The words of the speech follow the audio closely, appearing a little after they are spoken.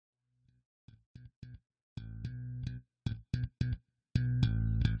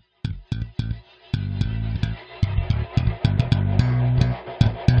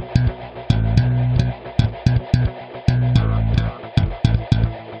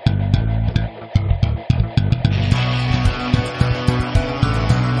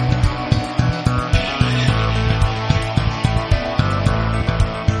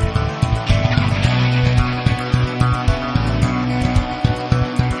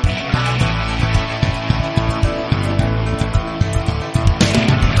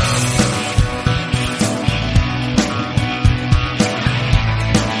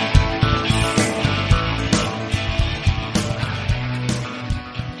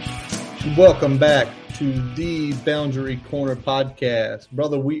Welcome back to the Boundary Corner podcast.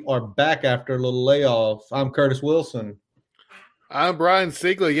 Brother, we are back after a little layoff. I'm Curtis Wilson. I'm Brian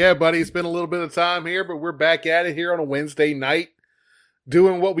Siegler. Yeah, buddy, it's been a little bit of time here, but we're back at it here on a Wednesday night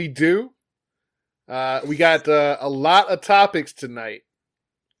doing what we do. We got a lot of topics tonight,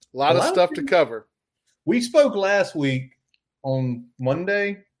 a lot of stuff to cover. We spoke last week on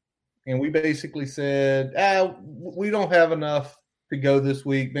Monday, and we basically said, we don't have enough to go this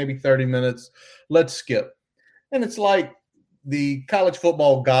week, maybe 30 minutes. Let's skip. And it's like the college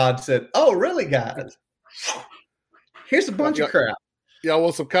football god said, oh, really, guys? Here's a bunch of crap. Y'all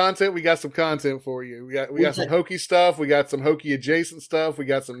want some content? We got some content for you. We got some Hokie stuff. We got some Hokie adjacent stuff. We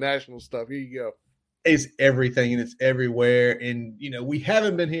got some national stuff. Here you go. It's everything, and it's everywhere. And, we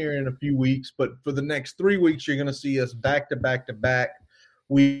haven't been here in a few weeks, but for the next 3 weeks, you're going to see us back to back to back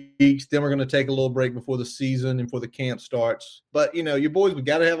weeks. Then we're going to take a little break before the season and before the camp starts. But, your boys, we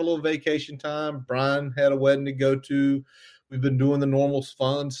got to have a little vacation time. Brian had a wedding to go to. We've been doing the normal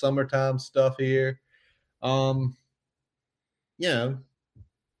fun summertime stuff here. It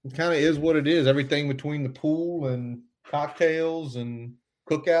kind of is what it is. Everything between the pool and cocktails and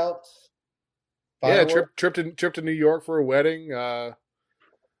cookouts. Fireworks. Yeah, trip to New York for a wedding. Had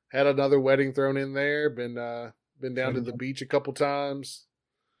another wedding thrown in there. Been down to the beach a couple times.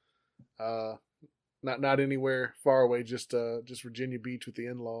 Not anywhere far away. Just Virginia Beach with the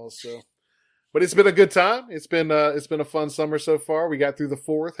in-laws. So, but it's been a good time. It's been a fun summer so far. We got through the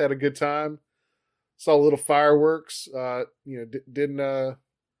 4th. Had a good time. Saw a little fireworks. Didn't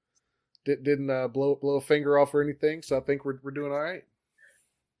blow a finger off or anything. So I think we're doing all right.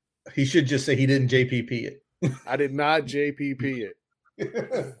 He should just say he didn't JPP it. I did not JPP it.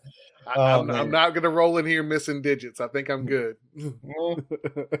 I'm not going to roll in here missing digits. I think I'm good.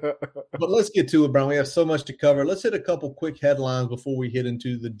 But let's get to it, Brian. We have so much to cover. Let's hit a couple quick headlines before we hit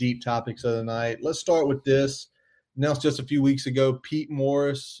into the deep topics of the night. Let's start with this. Announced just a few weeks ago, Pete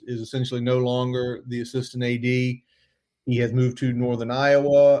Morris is essentially no longer the assistant AD. He has moved to Northern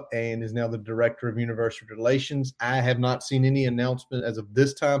Iowa and is now the director of university relations. I have not seen any announcement as of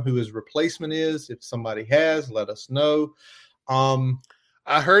this time who his replacement is. If somebody has, let us know.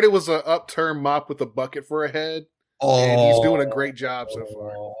 I heard it was an upturned mop with a bucket for a head, and he's doing a great job so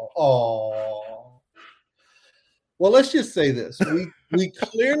far. Well, let's just say this. We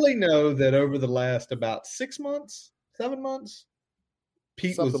clearly know that over the last about 7 months,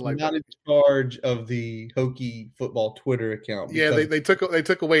 Pete was not in charge of the Hokie football Twitter account. Yeah, they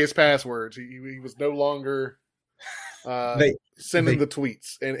took away his passwords. He was no longer sending the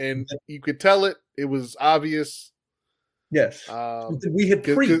tweets, and you could tell it. It was obvious. Yes, we had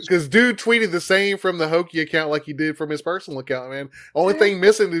preached because dude tweeted the same from the Hokie account like he did from his personal account. Man, only thing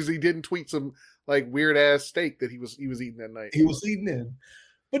missing is he didn't tweet some like weird ass steak that he was eating that night. He was eating in.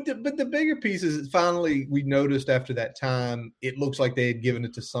 But the bigger piece is finally we noticed after that time, it looks like they had given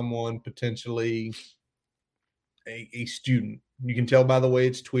it to someone, potentially a student. You can tell by the way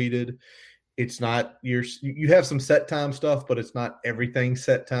it's tweeted. It's not you have some set time stuff, but it's not everything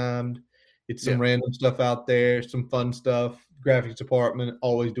set timed. It's some random stuff out there, some fun stuff. Graphics department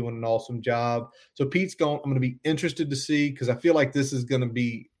always doing an awesome job. So Pete's gone. I'm going to be interested to see because I feel like this is going to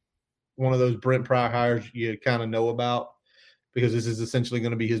be one of those Brent Pry hires you kind of know about. Because this is essentially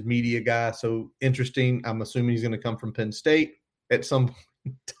going to be his media guy. So interesting. I'm assuming he's going to come from Penn State at some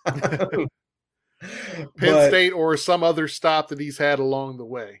time. Penn State or some other stop that he's had along the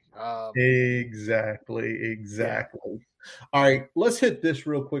way. Exactly. Yeah. All right, let's hit this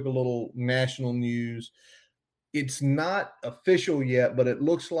real quick, a little national news. It's not official yet, but it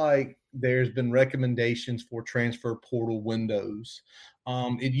looks like there's been recommendations for transfer portal windows.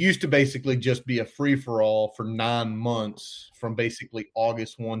 It used to basically just be a free-for-all for 9 months from basically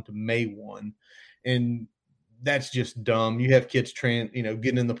August 1 to May 1. And that's just dumb. You have kids getting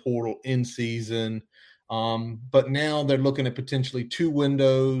in the portal in season. But now they're looking at potentially 2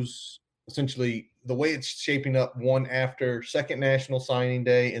 windows. Essentially, the way it's shaping up, one after second National Signing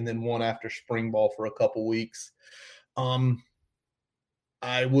Day and then one after spring ball for a couple weeks. I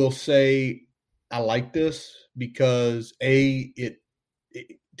will say I like this because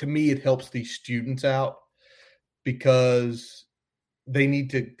to me, it helps these students out because they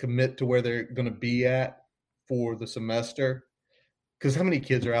need to commit to where they're going to be at for the semester. Because how many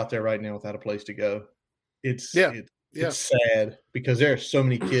kids are out there right now without a place to go? It's sad because there are so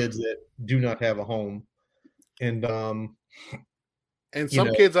many kids that do not have a home. And some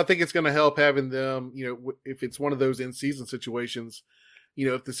kids, I think it's going to help having them, if it's one of those in-season situations,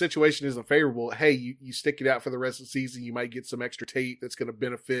 if the situation isn't favorable, hey, you stick it out for the rest of the season, you might get some extra tape that's going to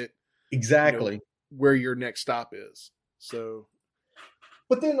benefit exactly where your next stop is. So,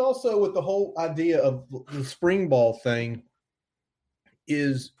 But then also with the whole idea of the spring ball thing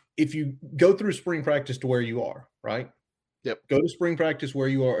is if you go through spring practice to where you are, right? Yep. Go to spring practice where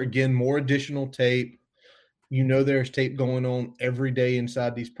you are. Again, more additional tape. You know there's tape going on every day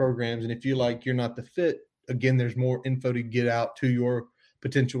inside these programs. And if you like you're not the fit, again, there's more info to get out to your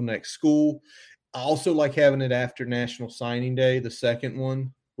potential next school. I also like having it after National Signing Day, the second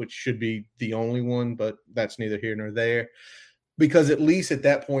one, which should be the only one, but that's neither here nor there. Because at least at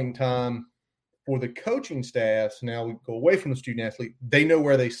that point in time, for the coaching staffs, now we go away from the student athlete, they know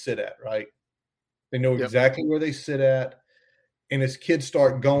where they sit at, right? They know exactly where they sit at. And as kids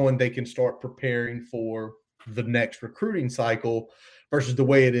start going, they can start preparing for the next recruiting cycle versus the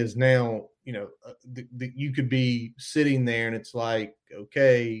way it is now. You know, you could be sitting there and it's like,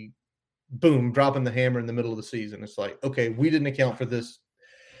 okay, boom, dropping the hammer in the middle of the season. It's like, okay, we didn't account for this.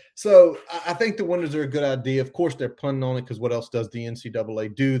 So I think the windows are a good idea. Of course, they're punting on it because what else does the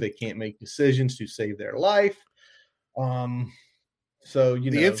NCAA do? They can't make decisions to save their life. So,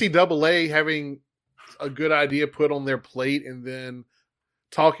 you the know. NCAA having a good idea put on their plate and then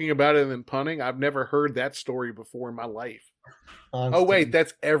talking about it and then punting. I've never heard that story before in my life. Oh, wait,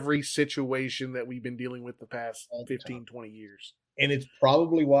 that's every situation that we've been dealing with the past 15, 20 years. And it's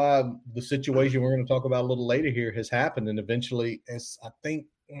probably why the situation we're going to talk about a little later here has happened. And eventually, as I think,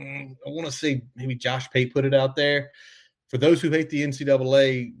 I want to say maybe Josh Pate put it out there. For those who hate the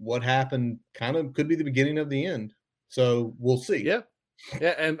NCAA, what happened kind of could be the beginning of the end. So we'll see. Yeah.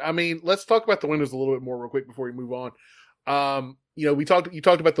 Yeah. And I mean, let's talk about the windows a little bit more real quick before we move on. You know, you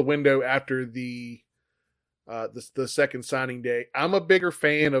talked about the window after the second signing day. I'm a bigger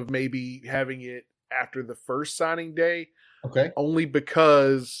fan of maybe having it after the first signing day. Okay. Only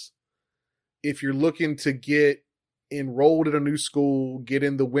because if you're looking to get enrolled at a new school, get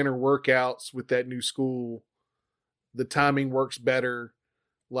in the winter workouts with that new school, the timing works better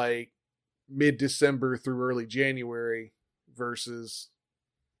like mid-December through early January versus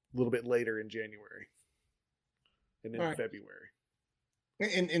a little bit later in January and in February.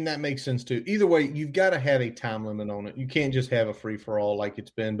 And that makes sense too. Either way, you've got to have a time limit on it. You can't just have a free-for-all like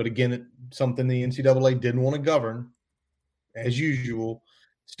it's been. But again, it's something the NCAA didn't want to govern, as usual.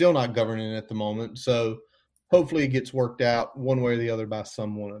 Still not governing at the moment. So hopefully it gets worked out one way or the other by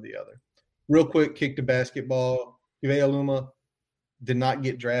someone or the other. Real quick, kick to basketball. Keve Aluma did not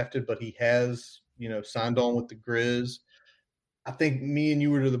get drafted, but he has, signed on with the Grizz. I think me and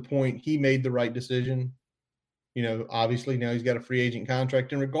you were to the point he made the right decision. Obviously now he's got a free agent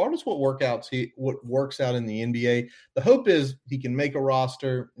contract, and regardless what works out in the NBA, the hope is he can make a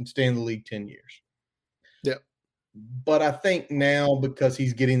roster and stay in the league 10 years. Yeah. But I think now, because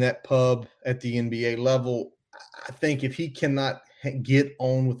he's getting that pub at the NBA level, I think if he cannot get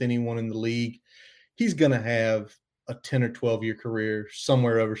on with anyone in the league, he's going to have a 10 or 12-year career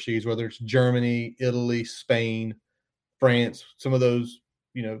somewhere overseas, whether it's Germany, Italy, Spain, France, some of those,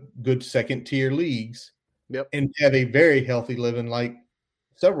 good second-tier leagues. Yep. And have a very healthy living like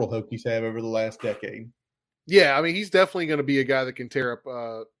several Hokies have over the last decade. Yeah, I mean, he's definitely going to be a guy that can tear up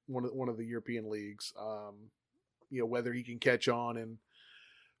one of the European leagues. Whether he can catch on and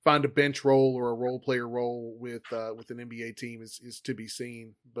find a bench role or a role player role with an NBA team is to be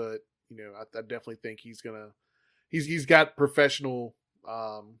seen. But I definitely think he's got professional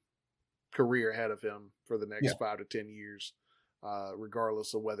career ahead of him for the next 5 to 10 years.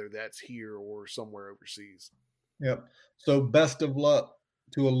 Regardless of whether that's here or somewhere overseas. Yep. So best of luck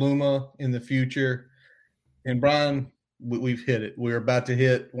to Aluma in the future. And Brian, we've hit it. We're about to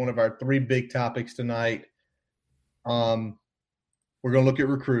hit one of our 3 big topics tonight. We're going to look at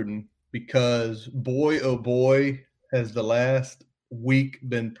recruiting because boy, oh boy, has the last week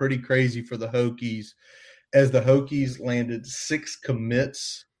been pretty crazy for the Hokies as the Hokies landed 6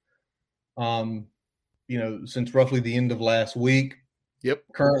 commits. Since roughly the end of last week. Yep.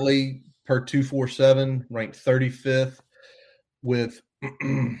 Currently, per 247, ranked 35th with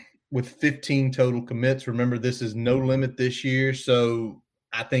 15 total commits. Remember, this is no limit this year, so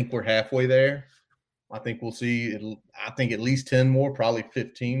I think we're halfway there. I think we'll see. I think at least 10 more, probably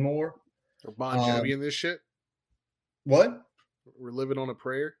 15 more. Are Bon Jovi in this shit? What? We're living on a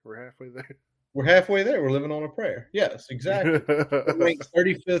prayer. We're halfway there. We're halfway there. We're living on a prayer. Yes, exactly. Ranked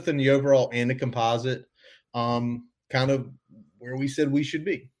 35th in the overall and the composite. Kind of where we said we should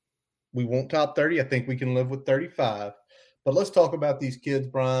be. We won't top 30. I think we can live with 35. But let's talk about these kids,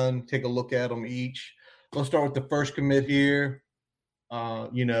 Brian. Take a look at them each. Let's start with the first commit here.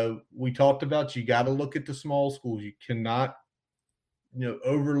 We talked about you got to look at the small schools. You cannot,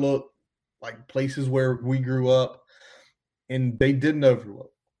 overlook like places where we grew up, and they didn't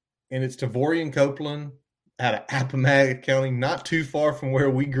overlook. And it's Tavorian Copeland, out of Appomattox County, not too far from where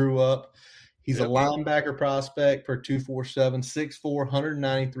we grew up. He's a Yep. linebacker prospect for 247, 6'4",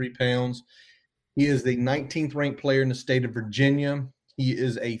 193 pounds. He is the 19th ranked player in the state of Virginia. He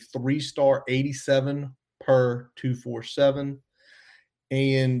is a 3-star 87 per 247.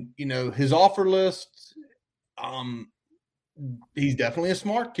 And, his offer list, he's definitely a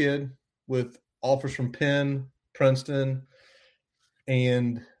smart kid with offers from Penn, Princeton,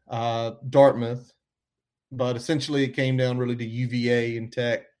 and Dartmouth. But essentially it came down really to UVA and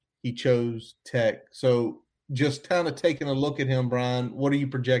Tech. He chose Tech. So just kind of taking a look at him, Brian, what are you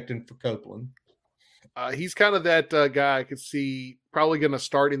projecting for Copeland? He's kind of that guy I could see probably going to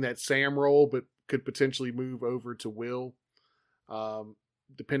start in that Sam role, but could potentially move over to Will,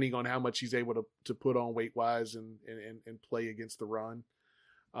 depending on how much he's able to put on weight wise and play against the run.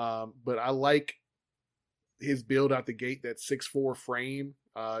 But I like his build out the gate. That 6'4" frame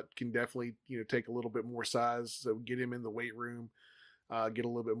can definitely take a little bit more size. So get him in the weight room, get a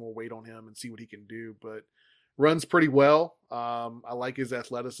little bit more weight on him, and see what he can do. But runs pretty well. I like his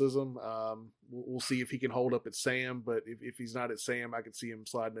athleticism. We'll see if he can hold up at Sam, but if he's not at Sam, I could see him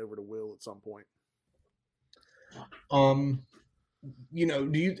sliding over to Will at some point. I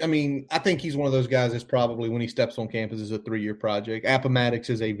think he's one of those guys that's probably, when he steps on campus, is a 3-year project. Appomattox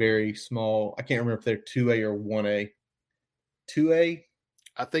is a very small, I can't remember if they're 2A or 1A. 2A?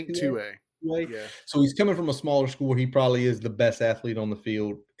 I think 2A. Yeah. So he's coming from a smaller school where he probably is the best athlete on the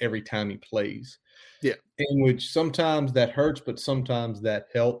field every time he plays. Yeah. In which sometimes that hurts, but sometimes that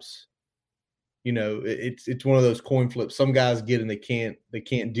helps. It's one of those coin flips. Some guys get and they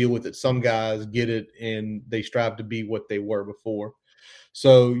can't deal with it. Some guys get it and they strive to be what they were before.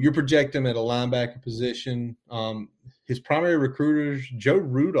 So you're projecting him at a linebacker position. His primary recruiters, Joe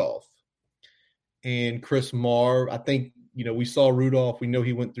Rudolph and Chris Marr. I think, we saw Rudolph. We know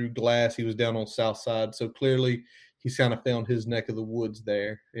he went through Glass. He was down on South Side. So clearly he's kind of found his neck of the woods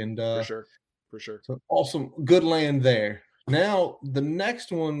there. And For sure. So awesome. Good land there. Now, the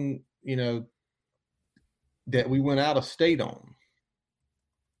next one, that we went out of state on,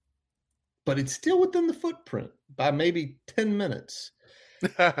 but it's still within the footprint by maybe 10 minutes.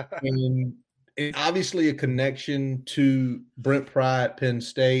 And obviously a connection to Brent Pry at Penn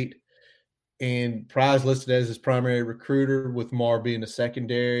State, and Pry's listed as his primary recruiter with Marr being a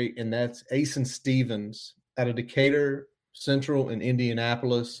secondary, and that's Asen Stevens out of Decatur Central in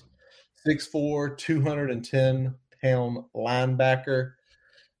Indianapolis, 6'4", 210-pound linebacker,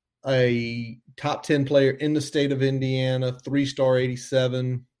 a top 10 player in the state of Indiana, 3-star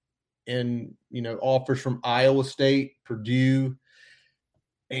 87, and, offers from Iowa State, Purdue,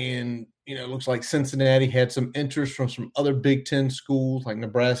 and, it looks like Cincinnati had some interest from some other Big Ten schools like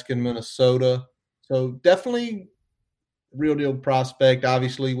Nebraska and Minnesota. So definitely real deal prospect,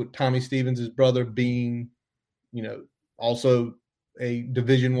 obviously, with Tommy Stevens, his brother, being, also a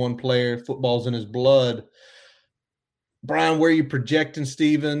Division I player. Football's in his blood. Brian, where are you projecting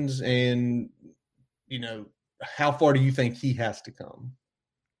Stevens, and, how far do you think he has to come?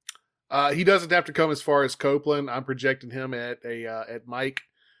 He doesn't have to come as far as Copeland. I'm projecting him at Mike.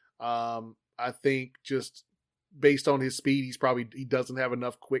 I think just based on his speed, he doesn't have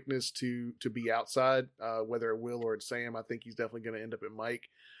enough quickness to be outside, whether at Will or at Sam. I think he's definitely going to end up at Mike.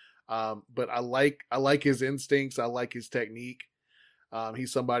 But I like his instincts. I like his technique.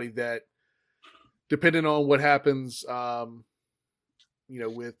 He's somebody that, depending on what happens,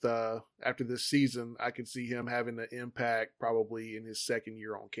 with after this season, I could see him having an impact probably in his second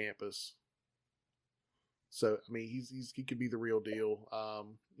year on campus. So, I mean, he could be the real deal.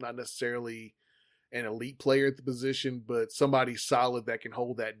 Not necessarily an elite player at the position, but somebody solid that can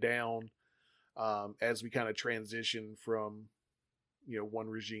hold that down as we kind of transition from, one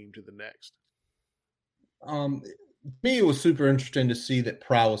regime to the next. Me, it was super interesting to see that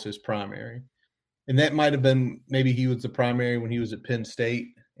Pry was his primary. And that might have been, maybe he was the primary when he was at Penn State.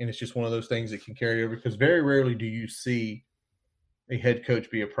 And it's just one of those things that can carry over, because very rarely do you see a head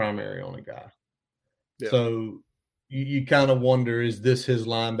coach be a primary on a guy. Yeah. So you kind of wonder, is this his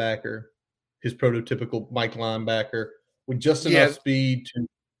linebacker, his prototypical Mike linebacker, with just enough speed to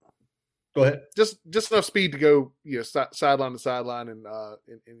go ahead? Just enough speed to go, sideline to sideline and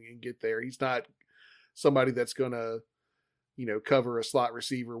get there. He's not somebody that's going to, cover a slot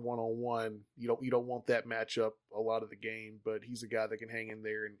receiver one-on-one. You don't want that matchup a lot of the game, but he's a guy that can hang in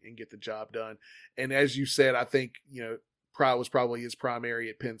there and get the job done. And as you said, I think, Pry was probably his primary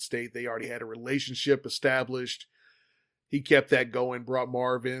at Penn State. They already had a relationship established. He kept that going, brought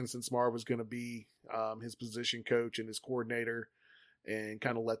Marv in since Marv was going to be his position coach and his coordinator, and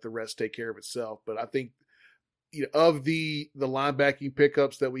kind of let the rest take care of itself. But I think of the linebacking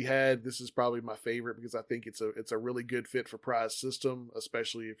pickups that we had, this is probably my favorite because I think it's a really good fit for Pry's system,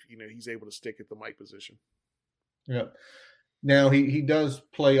 especially if he's able to stick at the Mike position. Yeah. Now he does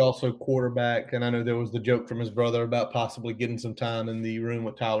play also quarterback, and I know there was the joke from his brother about possibly getting some time in the room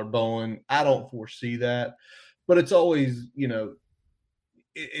with Tyler Bowen. I don't foresee that, but it's always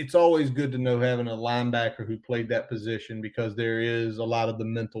it's always good to know having a linebacker who played that position because there is a lot of the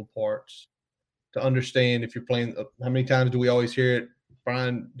mental parts to understand if you're playing. How many times do we always hear it,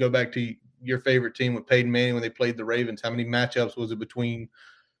 Brian? Go back to your favorite team with Peyton Manning when they played the Ravens. How many matchups was it between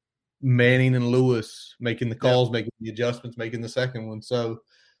Manning and Lewis making the calls, making the adjustments, making the second one? So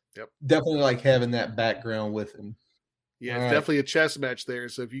definitely like having that background with him. Yeah, it's definitely a chess match there.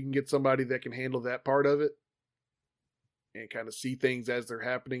 So if you can get somebody that can handle that part of it and kind of see things as they're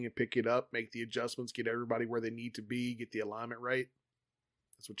happening and pick it up, make the adjustments, get everybody where they need to be, get the alignment right,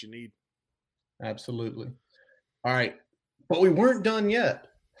 that's what you need. Absolutely. All right. But we weren't done yet.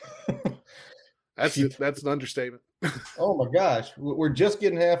 That's an understatement. Oh my gosh. We're just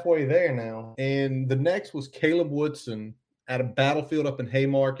getting halfway there now. And the next was Caleb Woodson at a Battlefield up in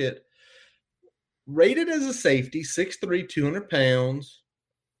Haymarket. Rated as a safety, 6'3", 200 pounds.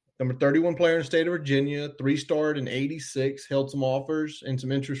 Number 31 player in the state of Virginia. 3-starred in 86. Held some offers and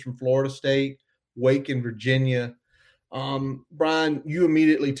some interest from Florida State, Wake, and Virginia. Brian, you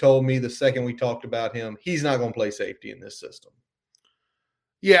immediately told me the second we talked about him, he's not going to play safety in this system.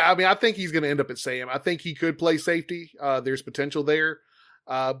 Yeah, I mean, I think he's going to end up at Sam. I think he could play safety. There's potential there.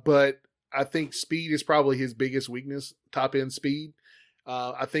 But I think speed is probably his biggest weakness, top-end speed.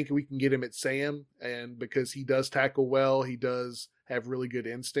 I think we can get him at Sam, and because he does tackle well, he does have really good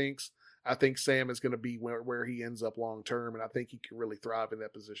instincts. I think Sam is going to be where he ends up long-term, and I think he can really thrive in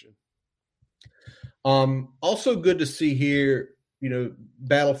that position. Also good to see here,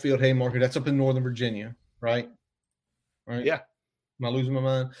 Battlefield Haymarket, that's up in Northern Virginia, right? Right. Yeah. Am I losing my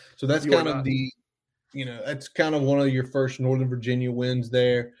mind? So that's kind of that's kind of one of your first Northern Virginia wins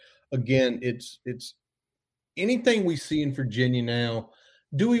there. Again, it's anything we see in Virginia now.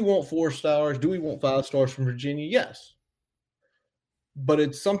 Do we want 4 stars? Do we want 5 stars from Virginia? Yes. But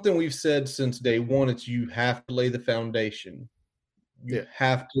it's something we've said since day one. It's you have to lay the foundation. You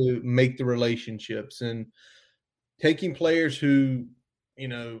have to make the relationships, and taking players who,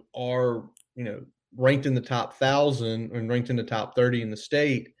 are, ranked in the top 1,000 and ranked in the top 30 in the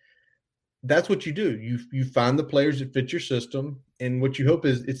state. That's what you do. You find the players that fit your system, and what you hope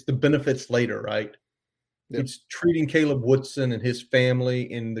is it's the benefits later, right? Yep. It's treating Caleb Woodson and his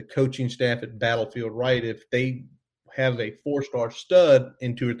family and the coaching staff at Battlefield right. If they have a 4-star stud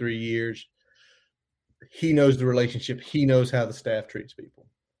in 2 or 3 years, he knows the relationship. He knows how the staff treats people.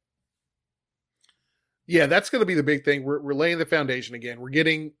 Yeah, that's going to be the big thing. We're laying the foundation again. We're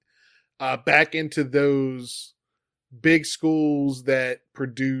getting back into those big schools that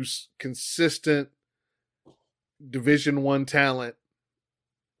produce consistent Division I talent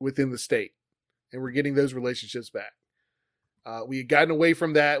within the state, and we're getting those relationships back. We had gotten away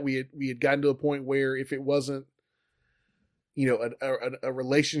from that. We had gotten to a point where if it wasn't, a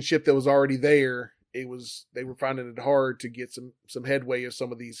relationship that was already there, they were finding it hard to get some headway of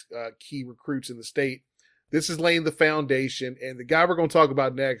some of these key recruits in the state. This is laying the foundation, and the guy we're going to talk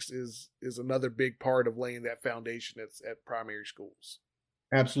about next is another big part of laying that foundation at primary schools.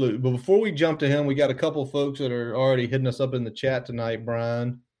 Absolutely. But before we jump to him, we got a couple of folks that are already hitting us up in the chat tonight,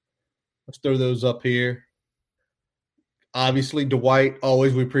 Brian. Let's throw those up here. Obviously, Dwight,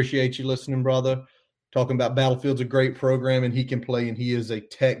 always we appreciate you listening, brother. Talking about Battlefield's a great program, and he can play, and he is a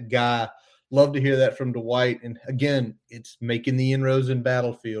tech guy. Love to hear that from Dwight. And, again, it's making the inroads in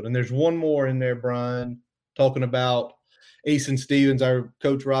Battlefield. And there's one more in there, Brian, talking about Asen Stevens, our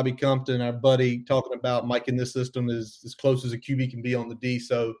coach Robbie Compton, our buddy, talking about Mike in this system is as close as a QB can be on the D.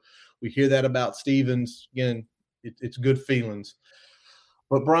 So we hear that about Stevens. Again, it's good feelings.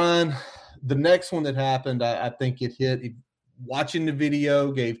 But, Brian, the next one that happened, I think it hit. Watching the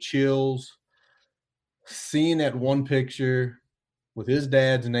video gave chills. Seeing that one picture with his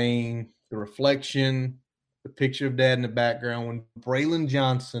dad's name, the reflection, the picture of dad in the background, when Braylon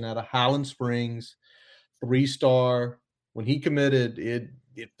Johnson out of Highland Springs, 3-star, when he committed, it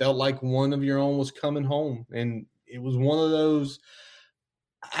felt like one of your own was coming home. And it was one of those,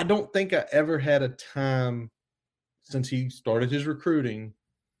 I don't think I ever had a time since he started his recruiting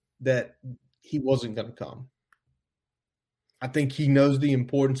that he wasn't going to come. I think he knows the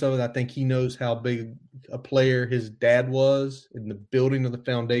importance of it. I think he knows how big a player his dad was in the building of the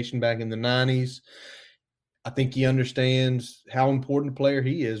foundation back in the 90s. I think he understands how important a player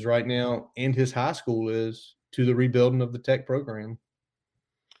he is right now and his high school is to the rebuilding of the tech program.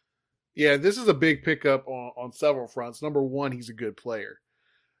 Yeah, this is a big pickup on several fronts. Number one, he's a good player.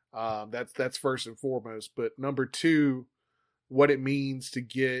 That's first and foremost. But number two, what it means to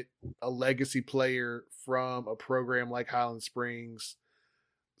get a legacy player from a program like Highland Springs,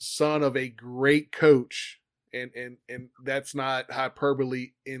 son of a great coach, and that's not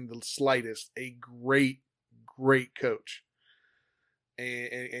hyperbole in the slightest. A great coach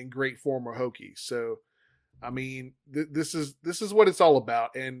and great former Hokie. So I mean, this is what it's all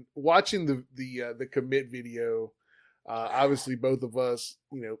about. And watching the commit video, obviously both of us,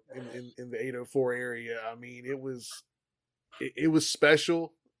 in the 804 area. I mean, it was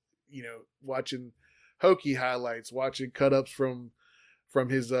special. Watching Hokie highlights, watching cut ups from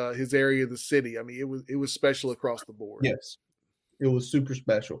his area of the city. I mean, it was special across the board. Yes, it was super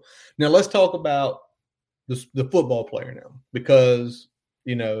special. Now let's talk about the football player now, because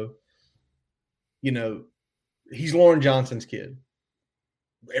you know he's Lauren Johnson's kid.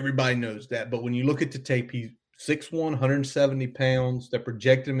 Everybody knows that. But when you look at the tape, he's 6'1", 170 pounds. They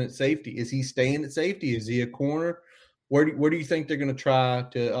projected him at safety. Is he staying at safety? Is he a corner? Where do you think they're going to try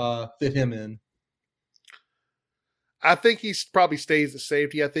to fit him in? I think he probably stays at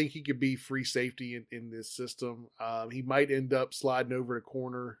safety. I think he could be free safety in this system. He might end up sliding over to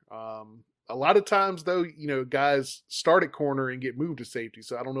corner. A lot of times, though, guys start at corner and get moved to safety.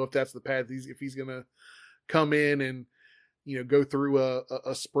 So I don't know if that's the path. If he's going to come in and go through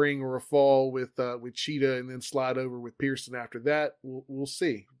a spring or a fall with Cheetah and then slide over with Pearson after that, we'll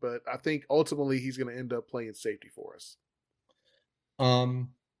see. But I think ultimately he's going to end up playing safety for us. I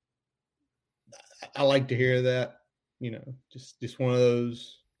like to hear that. Just one of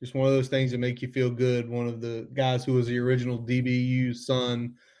those things that make you feel good. One of the guys who was the original DBU's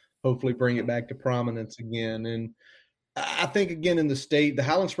son, hopefully bring it back to prominence again. And I think, again, in the state, the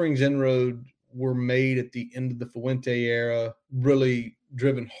Highland Springs Inroad were made at the end of the Fuente era, really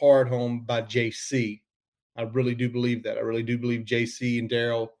driven hard home by JC. I really do believe that. I really do believe JC and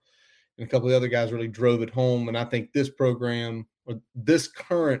Daryl and a couple of other guys really drove it home. And I think this program, or this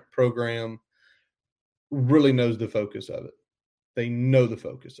current program, really knows the focus of it. They know the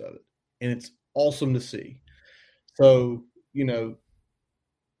focus of it. And it's awesome to see. So,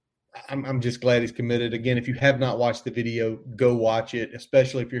 I'm just glad he's committed. Again, if you have not watched the video, go watch it,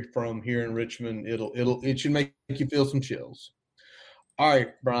 especially if you're from here in Richmond. It should make you feel some chills. All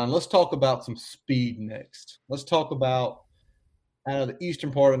right, Brian, let's talk about some speed next. Let's talk about, out of the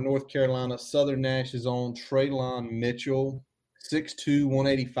eastern part of North Carolina, Southern Nash's own Traylon Mitchell, 6'2",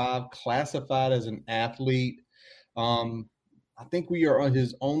 185, classified as an athlete. I think we are on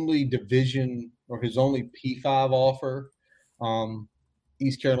his only division or his only P5 offer.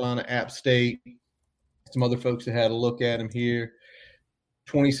 East Carolina, App State, some other folks that had a look at him here.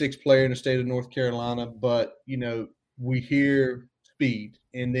 26th player in the state of North Carolina, but, we hear speed,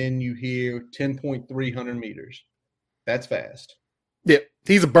 and then you hear 10.300 meters. That's fast. Yeah,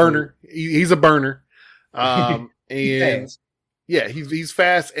 he's a burner. He's a burner. And yeah, he's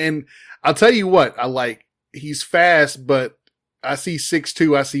fast. And I'll tell you what, he's fast, but I see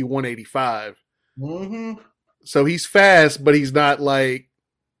 6'2", I see 185. Mm-hmm. So he's fast, but he's not like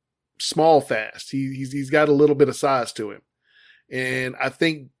small fast. He's got a little bit of size to him. And I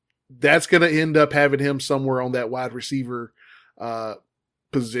think that's going to end up having him somewhere on that wide receiver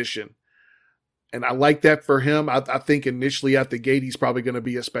position. And I like that for him. I think initially at the gate, he's probably going to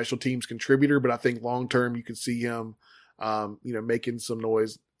be a special teams contributor, but I think long-term you can see him, making some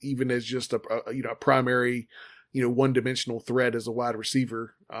noise, even as just a primary, one-dimensional threat as a wide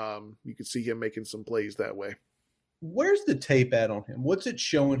receiver. You can see him making some plays that way. Where's the tape at on him? What's it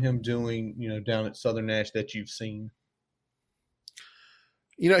showing him doing, down at Southern Nash that you've seen?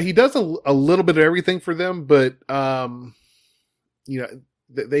 He does a little bit of everything for them, but,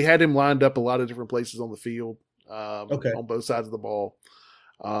 they had him lined up a lot of different places on the field, on both sides of the ball.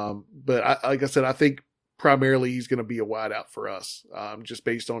 But like I said, I think primarily he's going to be a wideout for us, just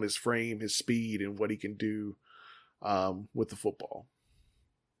based on his frame, his speed, and what he can do with the football.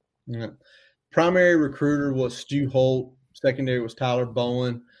 Yeah. Primary recruiter was Stu Holt. Secondary was Tyler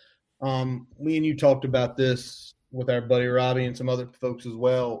Bowen. Me and you talked about this with our buddy Robbie and some other folks as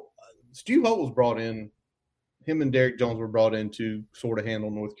well. Stu Holt was brought in. Him and Derek Jones were brought in to sort of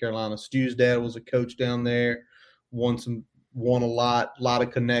handle North Carolina. Stu's dad was a coach down there, won a lot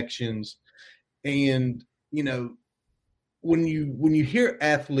of connections. And, when you hear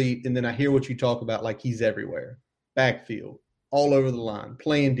athlete, and then I hear what you talk about, like he's everywhere, backfield, all over the line,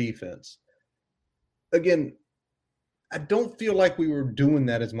 playing defense. Again, I don't feel like we were doing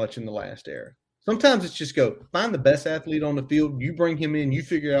that as much in the last era. Sometimes it's just go find the best athlete on the field. You bring him in, you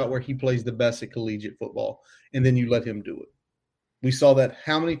figure out where he plays the best at collegiate football, and then you let him do it. We saw that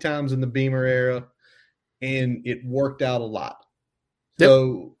how many times in the Beamer era, and it worked out a lot. Yep.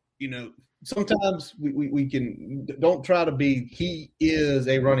 So, sometimes we can don't try to be, he is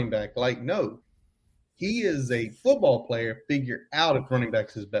a running back. Like, no, he is a football player. Figure out if running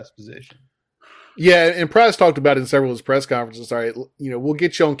back's his best position. Yeah, and Price talked about it in several of his press conferences. All right, we'll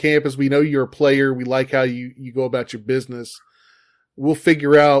get you on campus. We know you're a player. We like how you go about your business. We'll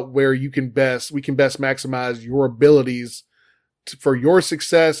figure out where we can best maximize your abilities for your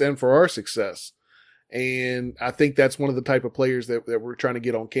success and for our success. And I think that's one of the type of players that we're trying to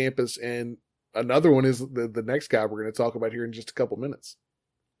get on campus. And another one is the next guy we're going to talk about here in just a couple minutes.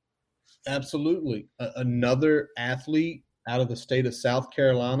 Absolutely. Another athlete out of the state of South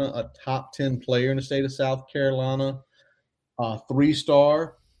Carolina, a top 10 player in the state of South Carolina,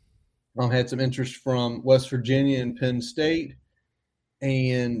 3-star, had some interest from West Virginia and Penn State.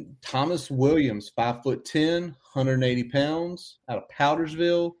 And Thomas Williams, 5'10", 180 pounds, out of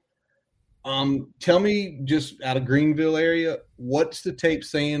Powdersville. Tell me, just out of Greenville area, what's the tape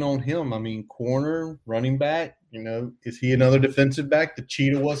saying on him? I mean, corner, running back, is he another defensive back? The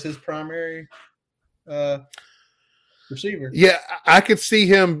Cheetah was his primary receiver. Yeah, I could see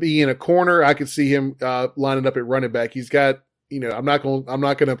him being a corner. I could see him lining up at running back. He's got, I'm not going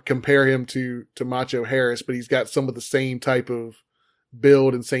to compare him to Macho Harris, but he's got some of the same type of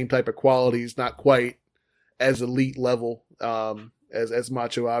build and same type of qualities, not quite as elite level as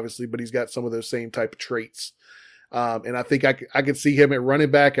Macho, obviously, but he's got some of those same type of traits. And I think I could see him at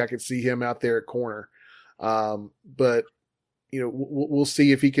running back. I could see him out there at corner. But we'll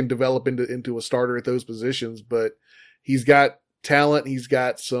see if he can develop into a starter at those positions. But he's got talent. He's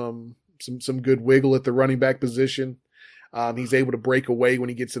got some good wiggle at the running back position. He's able to break away when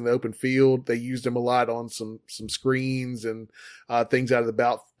he gets in the open field. They used him a lot on some screens and things out of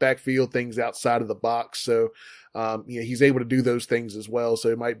the backfield, things outside of the box. So he's able to do those things as well. So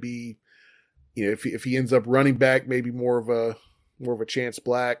it might be, if he ends up running back, maybe more of a Chance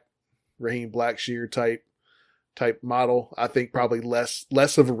Black, Raheem Blackshear type model. I think probably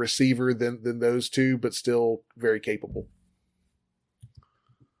less of a receiver than those two, but still very capable.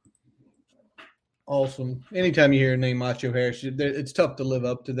 Awesome. Anytime you hear a name Macho Harris, it's tough to live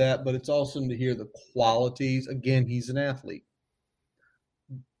up to that, but it's awesome to hear the qualities. Again, he's an athlete.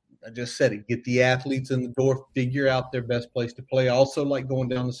 I just said it. Get the athletes in the door, figure out their best place to play. I also like going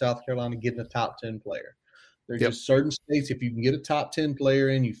down to South Carolina, getting a top 10 player. There's just certain states, if you can get a top 10 player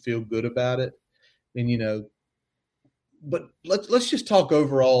in, you feel good about it. And, but let's just talk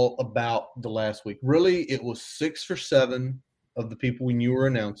overall about the last week. Really, it was 6 for 7 of the people we knew were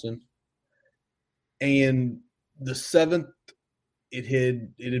announcing. And the 7th, it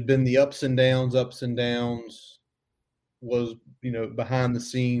had been the ups and downs, was, behind the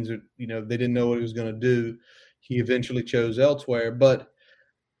scenes, or, they didn't know what he was going to do. He eventually chose elsewhere. But,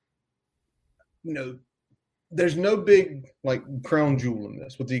 there's no big, crown jewel in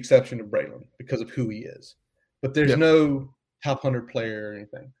this, with the exception of Braylon, because of who he is. But there's no top 100 player or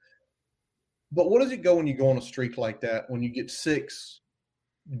anything. But what does it go when you go on a streak like that, when you get 6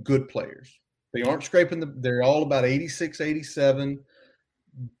 good players? They aren't scraping they're all about 86, 87.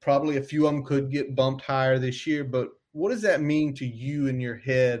 Probably a few of them could get bumped higher this year. But what does that mean to you in your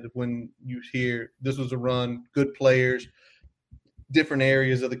head when you hear this was a run, good players, different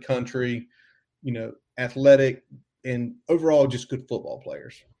areas of the country, athletic, and overall just good football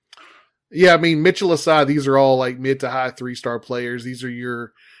players? Yeah, I mean, Mitchell aside, these are all like mid to high 3-star players. These are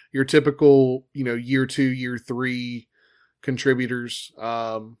your typical, year 2, year 3 contributors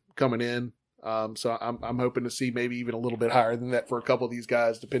coming in. So I'm hoping to see maybe even a little bit higher than that for a couple of these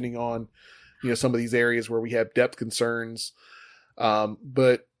guys, depending on, some of these areas where we have depth concerns.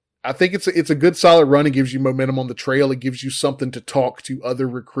 But I think it's a good solid run. It gives you momentum on the trail. It gives you something to talk to other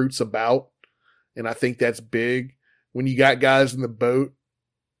recruits about. And I think that's big. When you got guys in the boat,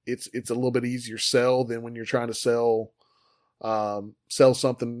 it's a little bit easier sell than when you're trying to sell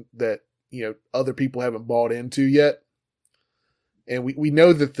something that, other people haven't bought into yet. And we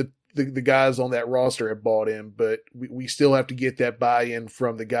know that the guys on that roster have bought in, but we still have to get that buy-in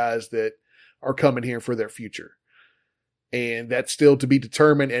from the guys that are coming here for their future. And that's still to be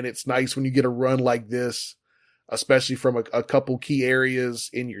determined. And it's nice when you get a run like this, especially from a couple key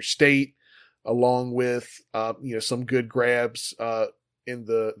areas in your state, along with, some good grabs in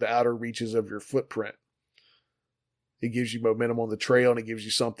the outer reaches of your footprint. It gives you momentum on the trail, and it gives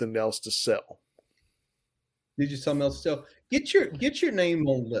you something else to sell. Gives you something else to sell. Get your name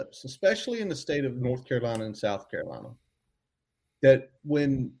on lips, especially in the state of North Carolina and South Carolina. That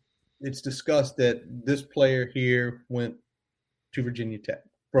when it's discussed that this player here went to Virginia Tech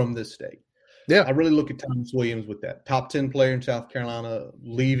from this state, Yeah. I really look at Thomas Williams with that. Top 10 player in South Carolina,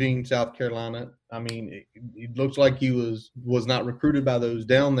 leaving South Carolina. I mean, it looks like he was not recruited by those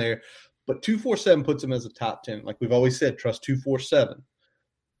down there, but 247 puts him as a top 10. Like we've always said, trust 247.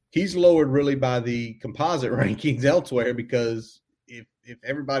 He's lowered really by the composite rankings elsewhere because if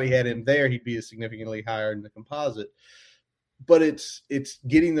everybody had him there, he'd be significantly higher in the composite. But it's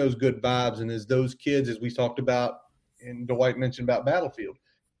getting those good vibes, and as those kids, as we talked about, and Dwight mentioned about Battlefield,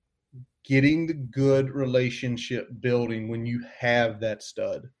 getting the good relationship building when you have that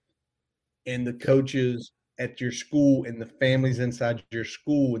stud, and the coaches at your school and the families inside your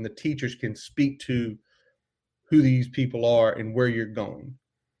school and the teachers can speak to who these people are and where you're going.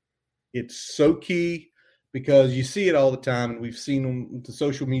 It's so key because you see it all the time, and we've seen them with the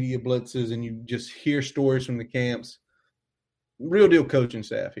social media blitzes, and you just hear stories from the camps. Real deal coaching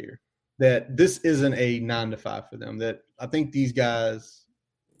staff here that this isn't a 9 to 5 for them. That I think these guys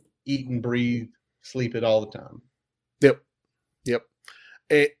eat and breathe, sleep it all the time. Yep.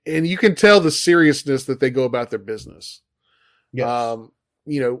 And you can tell the seriousness that they go about their business. Yes.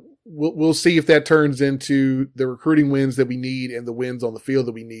 We'll see if that turns into the recruiting wins that we need and the wins on the field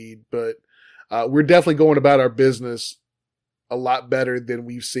that we need. But we're definitely going about our business a lot better than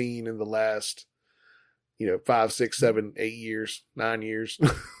we've seen in the last, 5, 6, 7, 8 years, 9 years.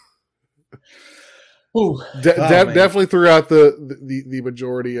 Definitely throughout the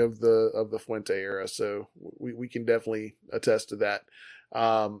majority of the Fuente era. So we can definitely attest to that.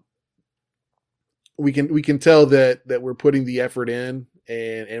 We can tell that we're putting the effort in,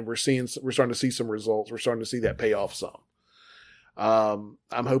 and we're starting to see some results. We're starting to see that pay off some. I'm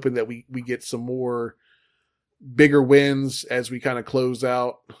hoping that we get some more bigger wins as we kind of close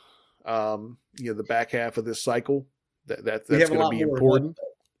out, the back half of this cycle. That's going to be important.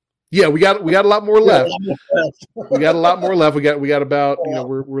 Yeah, we got a lot more left. We got a lot more left. We got about,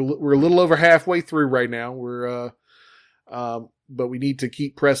 we're a little over halfway through right now. But we need to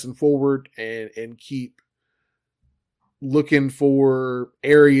keep pressing forward and keep looking for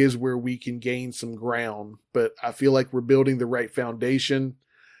areas where we can gain some ground. But I feel like we're building the right foundation.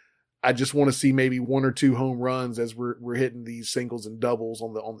 I just want to see maybe 1 or 2 home runs as we're hitting these singles and doubles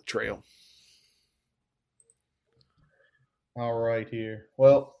on the trail. All right here.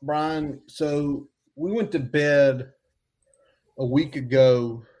 Well, Brian, so we went to bed a week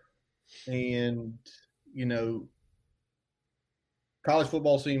ago, and, college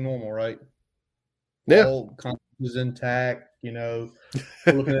football seemed normal, right? Yeah. All conferences intact, we're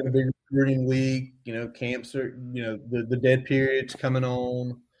looking at a big recruiting week, camps are, the dead period's coming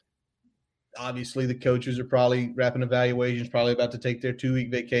on. Obviously, the coaches are probably wrapping evaluations, probably about to take their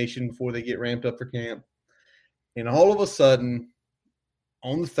 2-week vacation before they get ramped up for camp. And all of a sudden,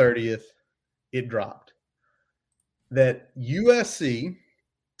 on the 30th, it dropped that USC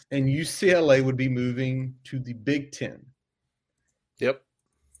and UCLA would be moving to the Big Ten. Yep.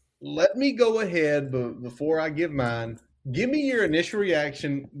 Let me go ahead, but before I give mine, give me your initial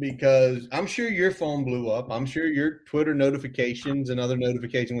reaction, because I'm sure your phone blew up. I'm sure your Twitter notifications and other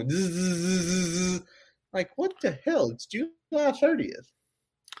notifications went zzz, like, what the hell? It's July 30th.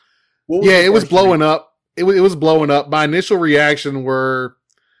 It was blowing up. It was blowing up. My initial reaction were,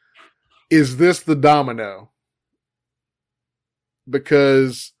 is this the domino?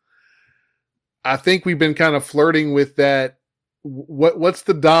 Because I think we've been kind of flirting with that. What's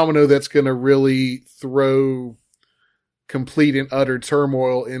the domino that's going to really throw complete and utter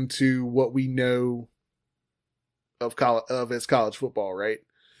turmoil into what we know of as college football, right?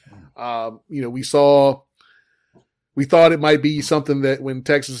 We thought it might be something that when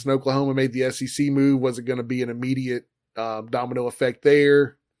Texas and Oklahoma made the SEC move, was it going to be an immediate domino effect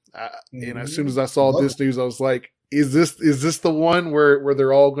there? And as soon as I saw this news, I was like, is this the one where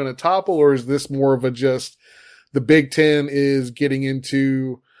they're all going to topple, or is this more of a just the Big Ten is getting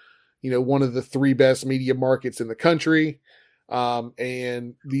into, one of the 3 best media markets in the country,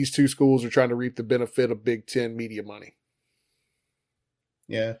 and these 2 schools are trying to reap the benefit of Big Ten media money?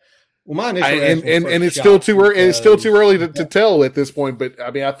 Yeah. Well, my initial reaction and it's still too early. It's still too early to tell at this point. But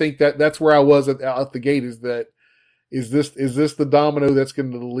I mean, I think that's where I was out the gate. Is this the domino that's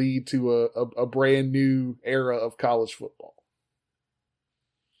going to lead to a brand new era of college football?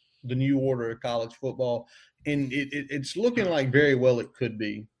 The new order of college football, and it's looking like very well it could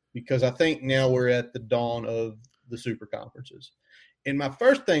be, because I think now we're at the dawn of the super conferences. And my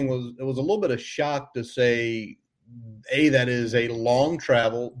first thing was, it was a little bit of shock to say, that is a long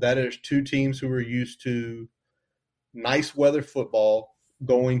travel. That is 2 teams who are used to nice weather football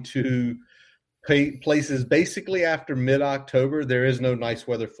going to places basically after mid-October. There is no nice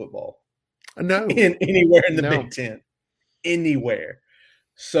weather football. No. Anywhere in the Big Ten. Anywhere.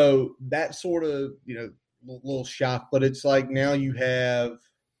 So that sort of, little shock, but it's like now you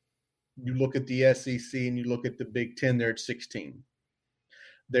look at the SEC and you look at the Big Ten, they're at 16.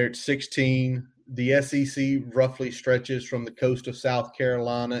 They're at 16. The SEC roughly stretches from the coast of South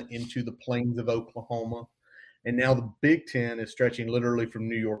Carolina into the plains of Oklahoma. And now the Big Ten is stretching literally from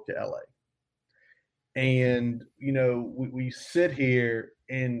New York to LA. And, we sit here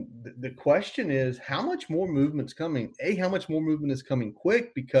and the question is how much more movement's coming? How much more movement is coming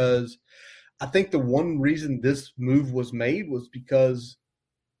quick? Because I think the one reason this move was made was because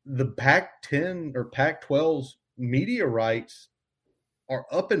the Pac-10 or Pac-12's media rights are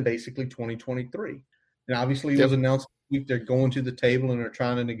up in basically 2023. And obviously it was announced this week they're going to the table and are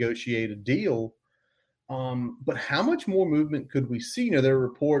trying to negotiate a deal. But how much more movement could we see? There are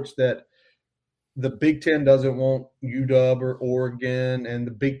reports that the Big Ten doesn't want UW or Oregon, and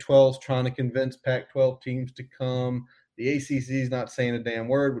the Big 12 is trying to convince Pac-12 teams to come. The ACC is not saying a damn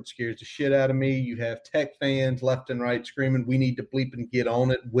word, which scares the shit out of me. You have Tech fans left and right screaming, we need to bleep and get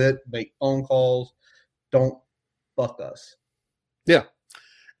on it, make phone calls. Don't fuck us. Yeah.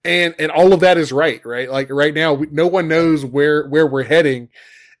 And all of that is right? Like right now, no one knows where we're heading.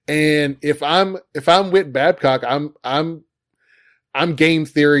 And if I'm Whit Babcock, I'm game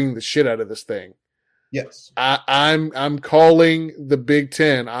theorying the shit out of this thing. Yes. I'm calling the Big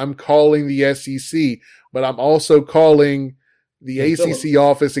Ten. I'm calling the SEC, but I'm also calling the ACC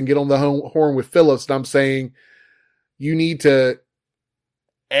office and get on the horn with Phillips. And I'm saying you need to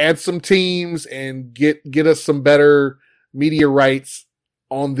add some teams and get us some better media rights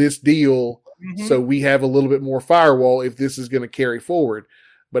on this deal. Mm-hmm. So we have a little bit more firewall if this is going to carry forward.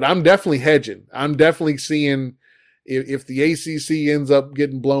 But I'm definitely hedging. I'm definitely seeing if the ACC ends up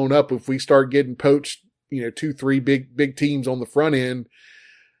getting blown up, if we start getting poached, 2-3 big teams on the front end,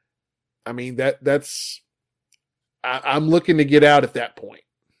 I mean, I'm looking to get out at that point.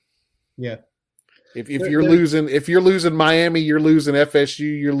 Yeah. If you're losing Miami, you're losing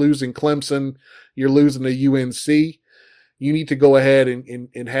FSU, you're losing Clemson, you're losing the UNC, you need to go ahead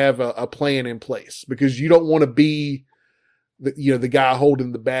and have a plan in place because you don't want to be the guy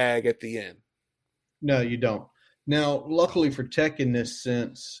holding the bag at the end. No, you don't. Now, luckily for Tech in this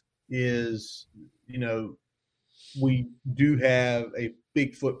sense is, we do have a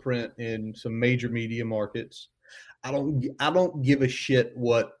big footprint in some major media markets. I don't give a shit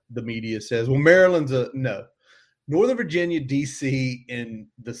what the media says. Well, Maryland's no. Northern Virginia, D.C., and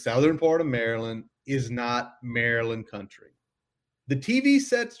the southern part of Maryland is not Maryland country. The TV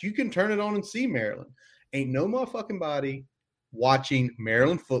sets, you can turn it on and see Maryland. Ain't no motherfucking body watching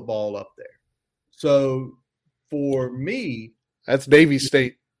Maryland football up there. So for me, that's Navy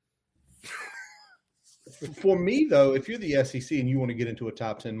State. For me, though, if you're the SEC and you want to get into a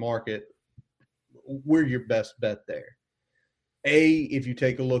top 10 market, we're your best bet there. If you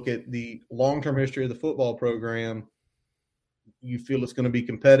take a look at the long-term history of the football program, you feel it's going to be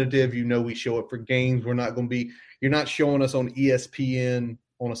competitive. We show up for games. You're not showing us on ESPN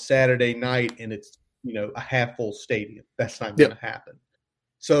on a Saturday night and it's, a half full stadium. That's not going to happen.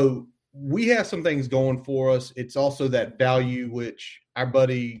 So we have some things going for us. It's also that value, which our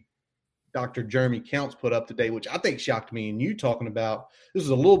buddy Dr. Jeremy Counts put up today, which I think shocked me and you talking about. This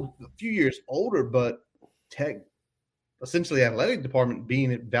is a few years older, but Tech, essentially athletic department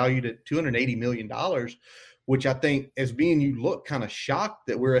being valued at $280 million, which I think as being you look kind of shocked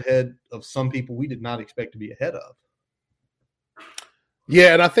that we're ahead of some people we did not expect to be ahead of.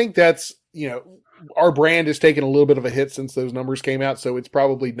 Yeah, and I think that's, our brand has taken a little bit of a hit since those numbers came out, so it's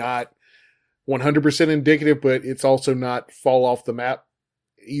probably not 100% indicative, but it's also not fall off the map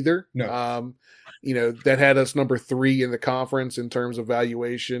either. No. That had us number 3 in the conference in terms of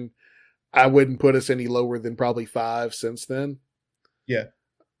valuation. I wouldn't put us any lower than probably 5 since then. Yeah.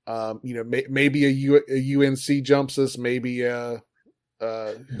 Maybe a UNC jumps us. Maybe who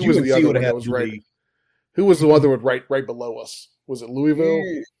was the other one that was right? Who was the other one right below us? Was it Louisville?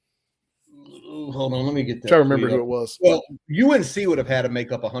 Hold on, let me get that. I'm trying to remember who it was. Well, UNC would have had to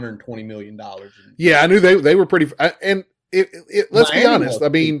make up $120 million. Yeah, I knew they were pretty. And let's be honest. I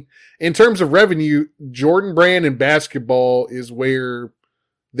mean, in terms of revenue, Jordan Brand in basketball is where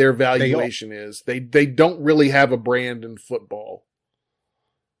their valuation is. They don't really have a brand in football.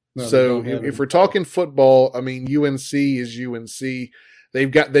 No, so if we're talking football, I mean, UNC is UNC. They've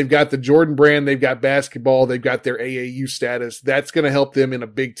got the Jordan Brand. They've got basketball. They've got their AAU status. That's going to help them in a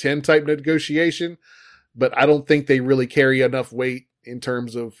Big Ten type negotiation. But I don't think they really carry enough weight in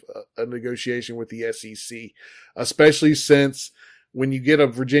terms of a negotiation with the SEC, especially since when you get a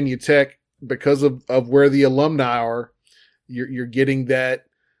Virginia Tech, because of where the alumni are, you're getting that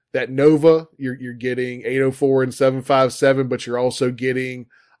that Nova, you're getting 804 and 757, but you're also getting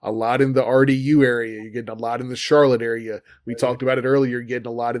a lot in the RDU area. You're getting a lot in the Charlotte area. We talked about it earlier. You're getting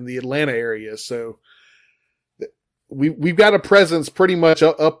a lot in the Atlanta area. So we've got a presence pretty much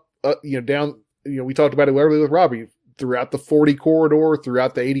up down. We talked about it earlier with Robbie, throughout the 40 corridor,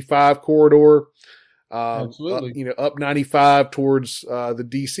 throughout the 85 corridor. Absolutely. Up 95 towards the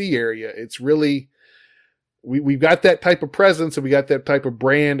DC area. It's really, we've got that type of presence and we got that type of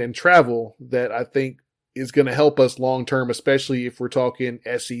brand and travel that I think is going to help us long term, especially if we're talking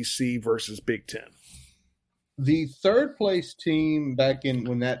SEC versus Big Ten. The third place team back in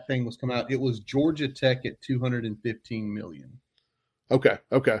when that thing was coming out, it was Georgia Tech at $215 million. Okay,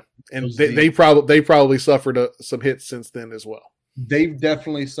 and they probably suffered some hits since then as well. They've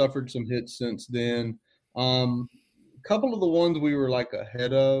definitely suffered some hits since then. A couple of the ones we were like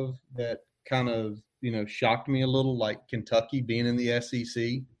ahead of that kind of shocked me a little, like Kentucky being in the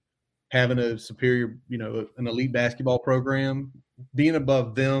SEC, having a superior, an elite basketball program, being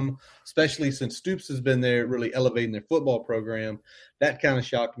above them, especially since Stoops has been there, really elevating their football program. That kind of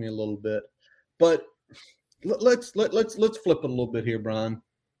shocked me a little bit. But let's flip it a little bit here, Brian.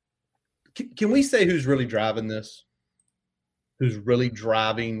 Can we say who's really driving this? Who's really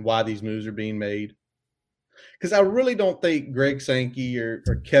driving why these moves are being made? Because I really don't think Greg Sankey or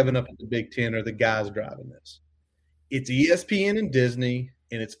Kevin up at the Big Ten are the guys driving this. It's ESPN and Disney,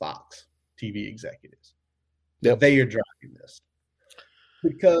 and it's Fox TV executives. Yep. They are driving this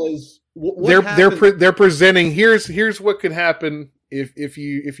because they're presenting. Here's what could happen if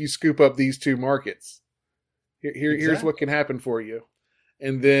you scoop up these two markets. Here's what can happen for you,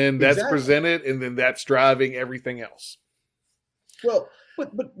 and then that's presented, and then that's driving everything else. Well,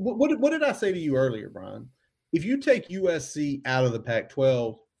 but what did I say to you earlier, Brian? If you take USC out of the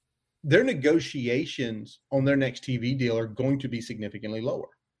Pac-12, their negotiations on their next TV deal are going to be significantly lower.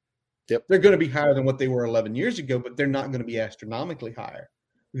 Yep. They're going to be higher than what they were 11 years ago, but they're not going to be astronomically higher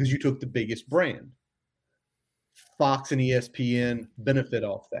because you took the biggest brand. Fox and ESPN benefit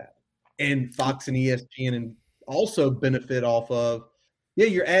off that. And Fox and ESPN also benefit off of,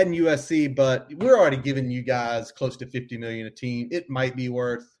 you're adding USC, but we're already giving you guys close to $50 million a team. It might be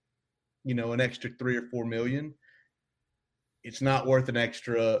worth, an extra $3 or $4 million. It's not worth an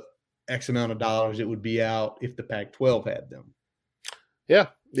extra X amount of dollars it would be out if the Pac-12 had them. Yeah.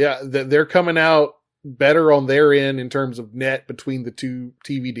 They're coming out better on their end in terms of net between the two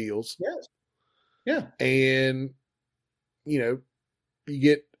TV deals. Yes. Yeah. And, you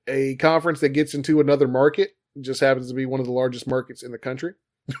get a conference that gets into another market. It just happens to be one of the largest markets in the country.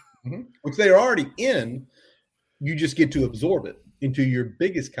 Mm-hmm. Which they're already in. You just get to absorb it into your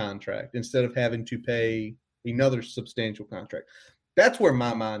biggest contract instead of having to pay another substantial contract. That's where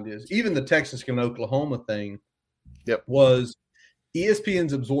my mind is. Even the Texas and Oklahoma thing was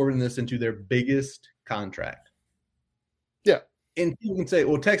ESPN's absorbing this into their biggest contract. Yeah. And you can say,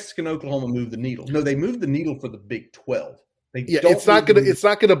 well, Texas and Oklahoma moved the needle. No, they moved the needle for the Big 12. It's not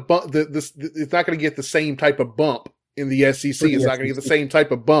gonna bump it's not gonna get the same type of bump in the SEC. It's not gonna get the same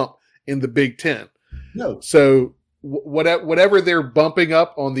type of bump in the Big Ten. No. So whatever they're bumping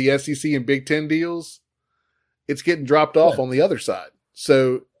up on the SEC and Big Ten deals, it's getting dropped off on the other side.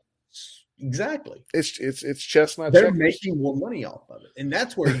 So exactly, it's chestnut. They're making more money off of it, and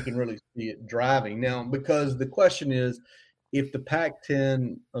that's where you can really see it driving now. Because the question is, if the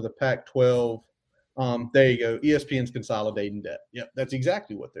Pac-10 or the Pac-12, there you go, ESPN's consolidating debt. Yep, that's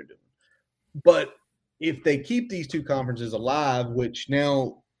exactly what they're doing. But if they keep these two conferences alive, which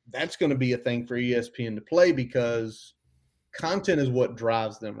now that's going to be a thing for ESPN to play because content is what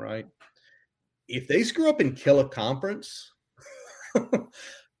drives them, right? If they screw up and kill a conference,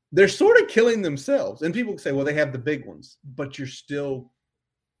 they're sort of killing themselves. And people say, well, they have the big ones, but you're still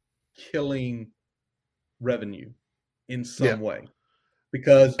killing revenue in some way.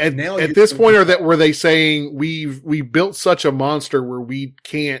 Because at this point, were they saying we built such a monster where we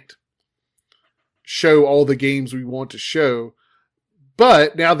can't show all the games we want to show,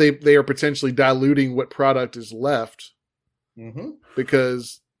 but now they are potentially diluting what product is left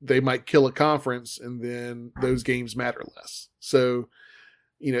because they might kill a conference and then those games matter less. So,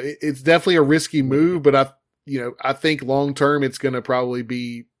 it's definitely a risky move, but I think long term it's going to probably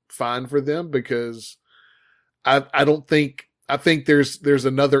be fine for them because I think there's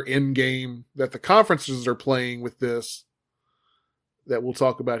another end game that the conferences are playing with this that we'll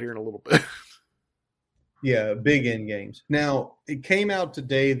talk about here in a little bit. Yeah, big end games. Now, it came out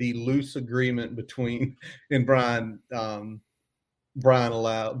today, the loose agreement between, and Brian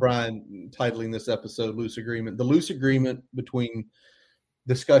titling this episode Loose Agreement, the loose agreement between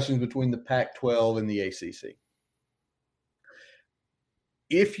discussions between the Pac-12 and the ACC.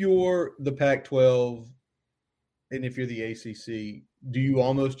 if you're the Pac-12 and if you're the ACC, do you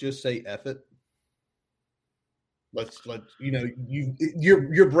almost just say F it? Let's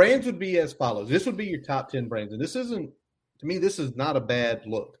your brands would be as follows. This would be your top 10 brands, and this isn't, to me, this is not a bad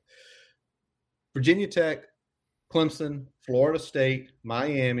look. Virginia Tech, Clemson, Florida State,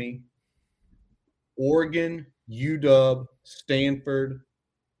 Miami, Oregon, UW, Stanford,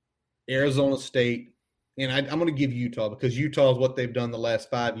 Arizona State, and I'm going to give Utah because Utah is what they've done the last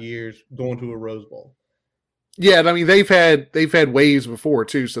 5 years, going to a Rose Bowl. Yeah, I mean they've had waves before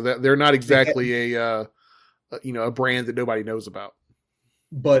too, so that they're not exactly a brand that nobody knows about.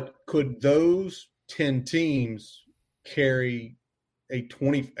 But could those 10 teams carry a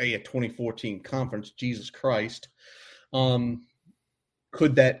 2014 conference? Jesus Christ.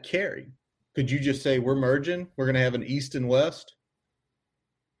 Could that carry? Could you just say we're merging? We're going to have an East and West.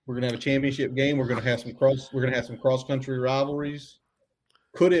 We're going to have a championship game. We're going to have some cross country rivalries.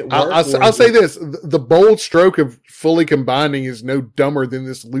 Could it work? I'll say this: the bold stroke of fully combining is no dumber than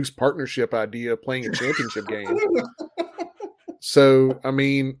this loose partnership idea of playing a championship game. So, I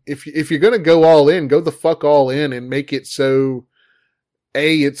mean, if you're going to go all in, go the fuck all in and make it so,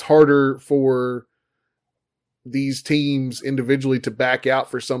 it's harder for these teams individually to back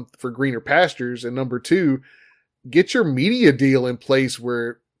out for greener pastures, and number two, get your media deal in place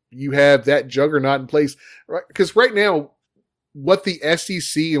where you have that juggernaut in place, right? Because right now, what the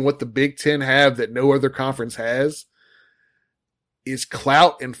SEC and what the Big Ten have that no other conference has is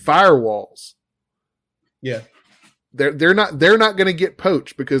clout and firewalls. Yeah. They're not going to get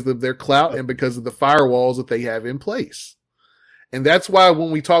poached because of their clout and because of the firewalls that they have in place. And that's why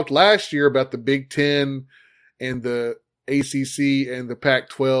when we talked last year about the Big Ten and the ACC and the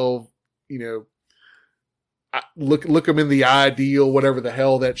Pac-12, look them in the eye deal, whatever the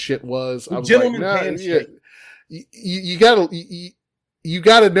hell that shit was. I was Gentleman like, handshake. You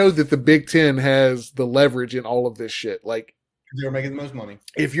gotta know that the Big Ten has the leverage in all of this shit. Like, they're making the most money.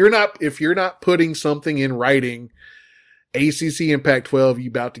 If you're not putting something in writing, ACC and Pac-12, you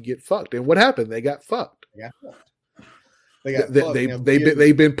about to get fucked. And what happened? They got fucked.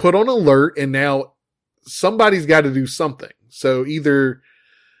 They've been put on alert, and now somebody's got to do something. So either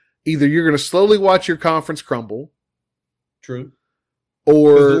you're going to slowly watch your conference crumble. True.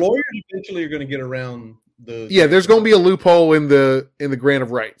 Or the lawyers eventually are going to get around the. Yeah, there's going to be a loophole in the grant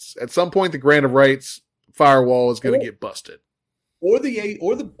of rights. At some point, the grant of rights firewall is going to get busted. Or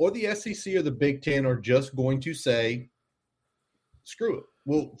the SEC or the Big Ten are just going to say, screw it.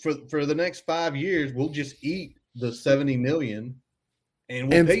 Well, for the next 5 years, we'll just eat the $70 million, and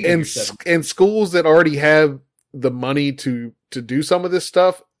we'll pay you and schools that already have the money to do some of this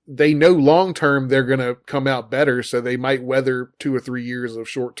stuff, they know long term they're going to come out better, so they might weather 2 or 3 years of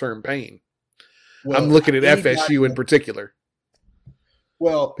short term pain. Well, I'm looking at FSU in particular.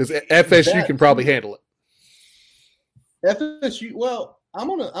 Well, because FSU can probably handle it. FSU. Well, I'm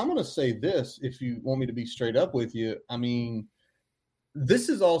gonna say this. If you want me to be straight up with you, I mean, this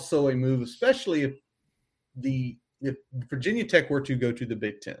is also a move, especially if Virginia Tech were to go to the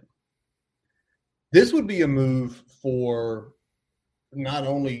Big Ten. This would be a move for not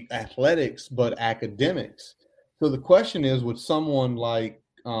only athletics but academics. So the question is, would someone like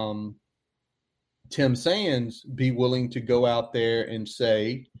Tim Sands be willing to go out there and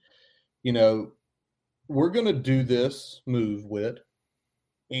say, we're going to do this move with,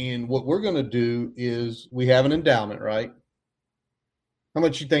 and what we're going to do is we have an endowment, right? How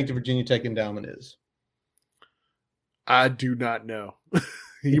much you think the Virginia Tech endowment is? I do not know.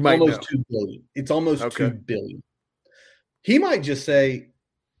 You might know. $2 billion. It's almost $2 billion. He might just say,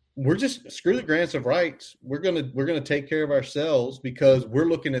 we're just screw the grants of rights. We're gonna take care of ourselves because we're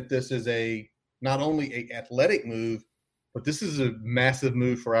looking at this as not only a athletic move, but this is a massive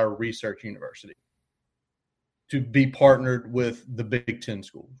move for our research university to be partnered with the Big Ten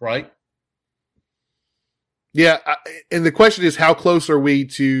schools, right? Yeah, and the question is, how close are we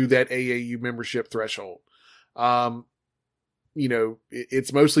to that AAU membership threshold?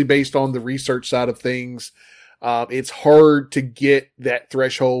 It's mostly based on the research side of things. It's hard to get that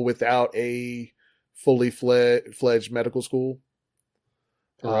threshold without a fully fledged medical school.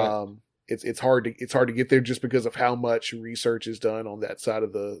 It's hard to get there just because of how much research is done on that side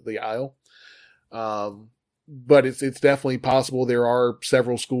of the aisle. But it's definitely possible. There are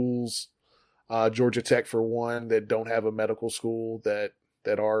several schools, Georgia Tech for one, that don't have a medical school that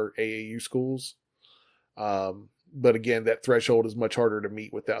are AAU schools. But again, that threshold is much harder to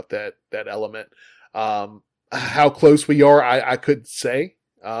meet without that element. How close we are, I couldn't say.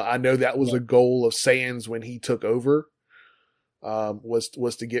 I know that was a goal of Sands when he took over,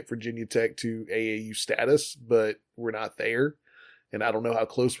 was to get Virginia Tech to AAU status, but we're not there. And I don't know how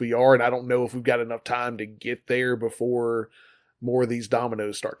close we are, and I don't know if we've got enough time to get there before more of these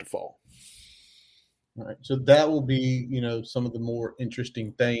dominoes start to fall. All right. So that will be, some of the more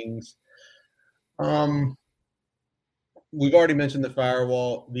interesting things. We've already mentioned the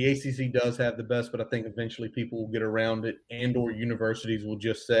firewall. The ACC does have the best, but I think eventually people will get around it, and/or universities will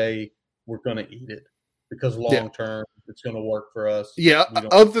just say we're going to eat it because long term it's going to work for us. Yeah,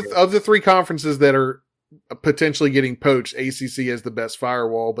 of the three conferences that are potentially getting poached, ACC has the best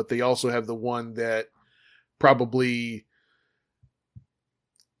firewall, but they also have the one that probably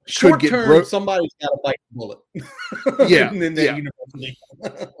short term somebody's got to bite the bullet. University.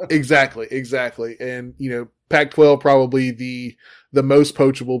 Exactly. And Pac-12 probably the most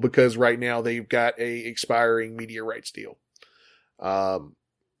poachable because right now they've got a expiring media rights deal.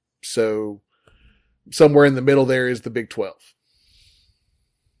 So somewhere in the middle there is the Big 12.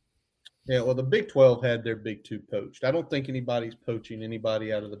 Yeah, well, the Big 12 had their Big 2 poached. I don't think anybody's poaching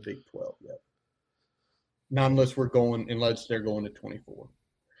anybody out of the Big 12 yet. Not unless they're going to 24.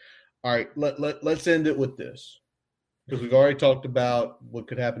 All right, let's end it with this, because we've already talked about what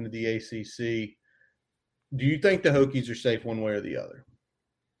could happen to the ACC. Do you think the Hokies are safe one way or the other?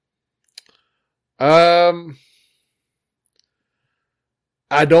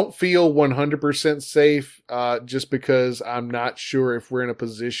 I don't feel 100% safe just because I'm not sure if we're in a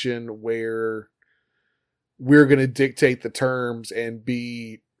position where we're going to dictate the terms and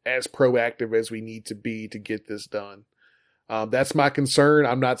be as proactive as we need to be to get this done. That's my concern.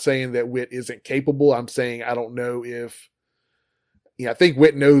 I'm not saying that Whit isn't capable. I'm saying I don't know if I think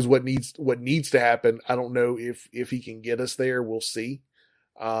Whit knows what needs to happen. I don't know if he can get us there. We'll see.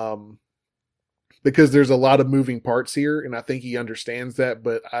 Because there's a lot of moving parts here, and I think he understands that,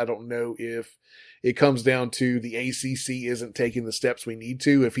 but I don't know if it comes down to the ACC isn't taking the steps we need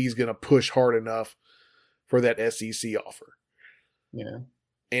to, if he's going to push hard enough for that SEC offer. Yeah.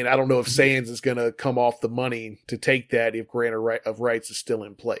 And I don't know if Sands is going to come off the money to take that if grant of rights is still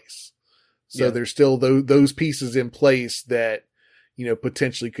in place. So there's still those pieces in place that,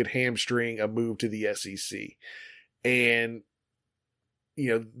 potentially could hamstring a move to the SEC. And,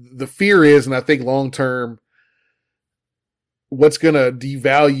 the fear is, and I think long-term, what's going to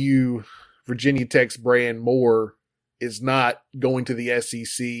devalue Virginia Tech's brand more is not going to the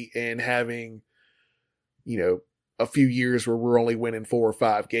SEC and having, a few years where we're only winning 4 or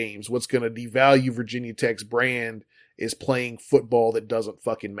 5 games. What's going to devalue Virginia Tech's brand is playing football that doesn't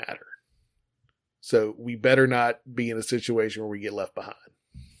fucking matter. So we better not be in a situation where we get left behind.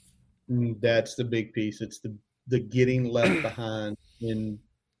 That's the big piece. It's the getting left behind. And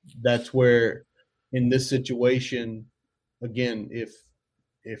that's where, in this situation, again, if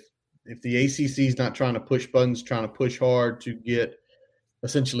the ACC is not trying to push buttons, trying to push hard to get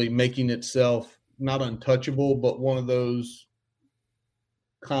essentially making itself not untouchable, but one of those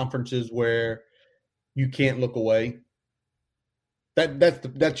conferences where you can't look away.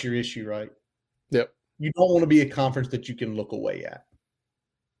 That's your issue, right? Yep. You don't want to be a conference that you can look away at.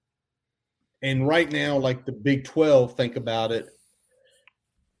 And right now, like the Big 12, think about it,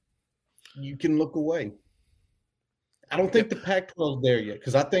 you can look away. I don't think the Pac-12 is there yet,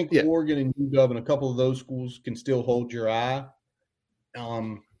 because I think Oregon and UW and a couple of those schools can still hold your eye.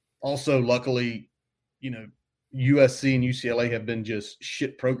 Also, luckily, USC and UCLA have been just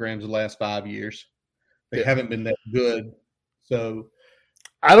shit programs the last 5 years. They haven't been that good. So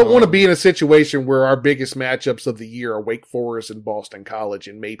I don't want to be in a situation where our biggest matchups of the year are Wake Forest and Boston College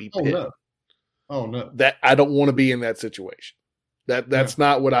and maybe Pitt. Oh no. That I don't want to be in that situation. That's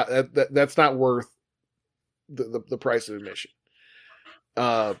not what that's not worth the price of admission.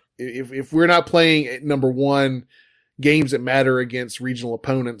 If we're not playing at number one games that matter against regional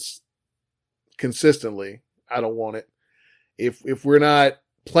opponents consistently, I don't want it. If we're not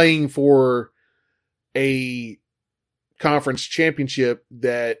playing for a conference championship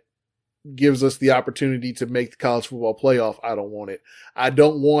that gives us the opportunity to make the college football playoff, I don't want it. I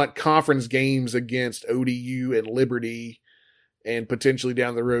don't want conference games against ODU and Liberty and potentially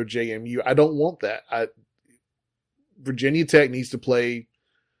down the road JMU. I don't want that. Virginia Tech needs to play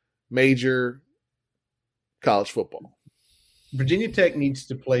major college football. Virginia Tech needs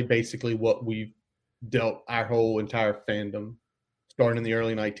to play basically what we've dealt our whole entire fandom starting in the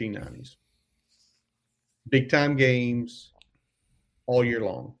early 1990s. Big-time games all year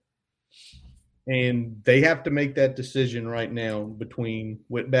long. And they have to make that decision right now between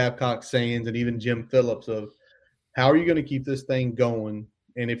Whit Babcock, Sands, and even Jim Phillips of how are you going to keep this thing going?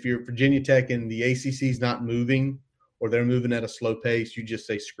 And if you're Virginia Tech and the ACC is not moving or they're moving at a slow pace, you just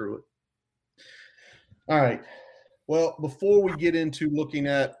say screw it. All right. Well, before we get into looking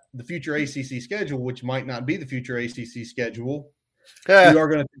at the future ACC schedule, which might not be the future ACC schedule, we are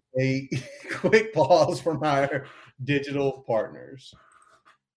going to take a quick pause from our digital partners.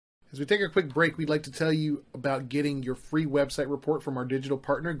 As we take a quick break, we'd like to tell you about getting your free website report from our digital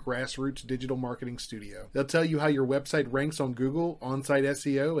partner, Grassroots Digital Marketing Studio. They'll tell you how your website ranks on Google, on-site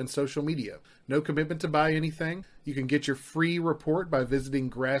SEO, and social media. No commitment to buy anything. You can get your free report by visiting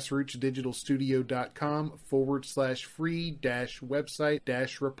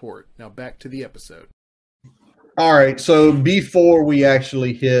grassrootsdigitalstudio.com/free-website-report. Now back to the episode. All right. So before we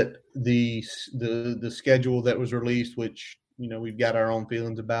actually hit the schedule that was released, which we've got our own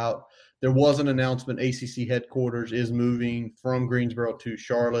feelings about. There was an announcement. ACC headquarters is moving from Greensboro to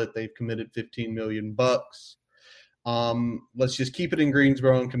Charlotte. They've committed $15 million. Let's just keep it in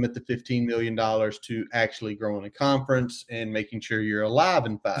Greensboro and commit the $15 million to actually growing a conference and making sure you're alive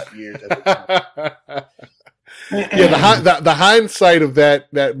in 5 years. Yeah, the hindsight of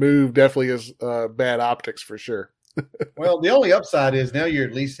that move definitely is bad optics for sure. Well, the only upside is now you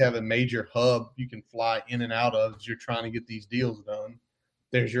at least have a major hub you can fly in and out of as you're trying to get these deals done.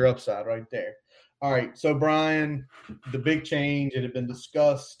 There's your upside right there. All right. So, Brian, the big change that had been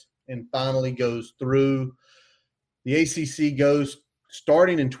discussed and finally goes through. The ACC goes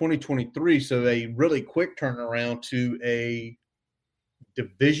starting in 2023, so a really quick turnaround to a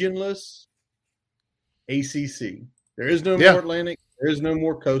divisionless ACC. There is no more Atlantic. There is no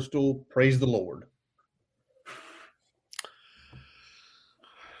more Coastal. Praise the Lord.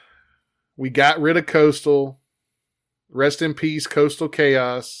 We got rid of Coastal. Rest in peace, Coastal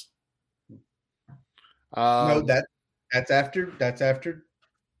Chaos. No, that's after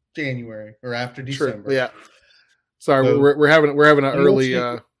January or after December. True. Yeah. Sorry, so, we're having an early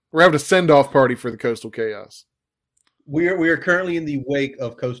we're having a send-off party for the Coastal Chaos. We are currently in the wake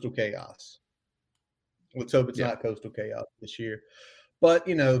of Coastal Chaos. Let's hope it's not Coastal Chaos this year. But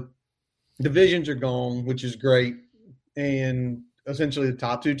divisions are gone, which is great, and essentially the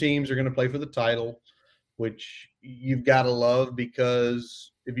top two teams are going to play for the title, which you've got to love,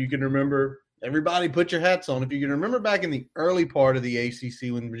 because if you can remember, everybody put your hats on. If you can remember back in the early part of the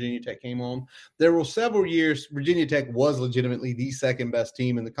ACC when Virginia Tech came on, there were several years Virginia Tech was legitimately the second best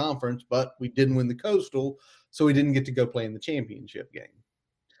team in the conference, but we didn't win the Coastal, so we didn't get to go play in the championship game.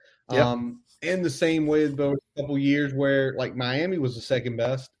 Yep. In the same way, there were a couple years where like Miami was the second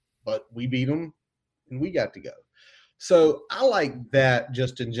best, but we beat them and we got to go. So I like that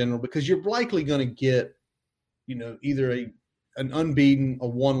just in general, because you're likely going to get, either an unbeaten, a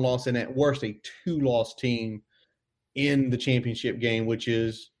one-loss, and at worst a two-loss team in the championship game, which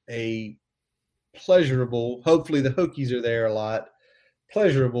is a pleasurable, hopefully the Hokies are there a lot,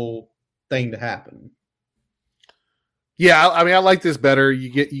 pleasurable thing to happen. Yeah, I mean, I like this better. You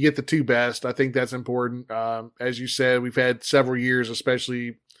get the two best. I think that's important. As you said, we've had several years,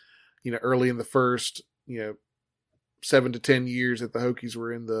 especially, early in the first, 7 to 10 years that the Hokies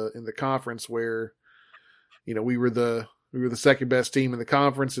were in the conference, where, we were the second best team in the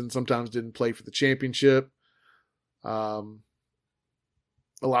conference and sometimes didn't play for the championship. A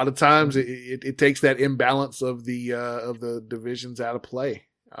lot of times it takes that imbalance of the divisions out of play.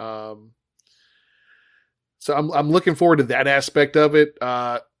 So I'm looking forward to that aspect of it.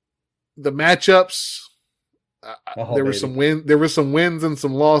 The matchups, there were some wins and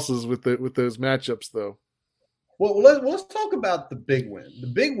some losses with those matchups, though. Well, let's talk about the big win. The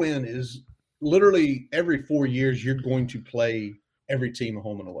big win is literally every 4 years you're going to play every team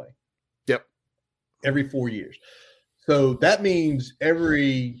home and away. Yep. Every 4 years. So that means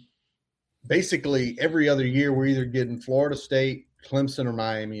basically every other year we're either getting Florida State, Clemson, or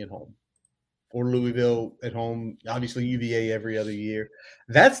Miami at home, or Louisville at home, obviously UVA every other year.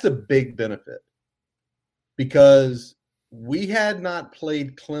 That's the big benefit, because we had not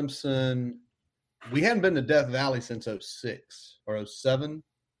played Clemson. We hadn't been to Death Valley since 06 or 07.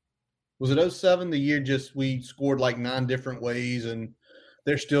 Was it 07? The year we scored like 9 different ways, and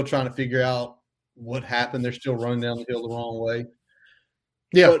they're still trying to figure out what happened. They're still running down the hill the wrong way.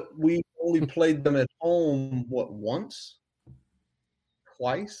 Yeah. But we only played them at home, once?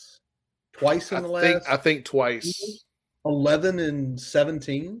 Twice in the last. I think twice. 11 and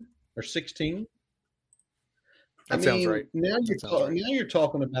 17 or 16. Sounds right. Now you're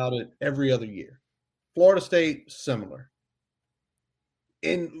talking about it every other year. Florida State, similar.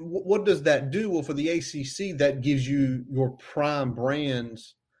 And what does that do? Well, for the ACC, that gives you your prime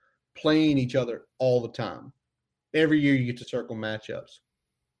brands playing each other all the time. Every year you get to circle matchups.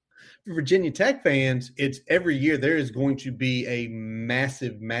 For Virginia Tech fans, it's every year there is going to be a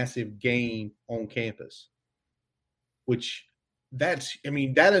massive, massive game on campus, which that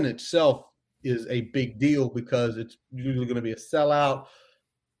in itself is a big deal, because it's usually going to be a sellout,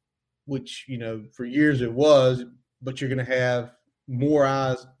 which, for years it was, but you're going to have more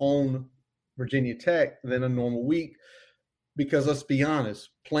eyes on Virginia Tech than a normal week because let's be honest,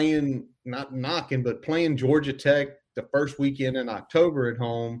 playing, not knocking, but playing Georgia Tech the first weekend in October at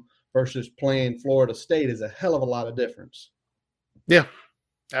home versus playing Florida State is a hell of a lot of difference. Yeah,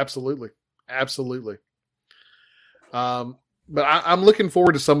 absolutely. Absolutely. But I'm looking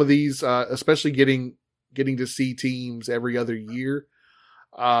forward to some of these, especially getting to see teams every other year.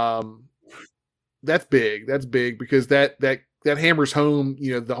 That's big. That's big because that hammers home,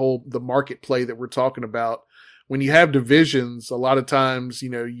 the market play that we're talking about. When you have divisions, a lot of times,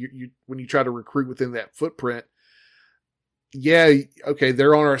 you when you try to recruit within that footprint, yeah, okay,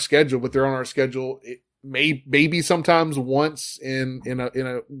 they're on our schedule, but they're on our schedule maybe sometimes once in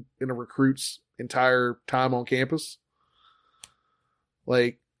a recruit's entire time on campus.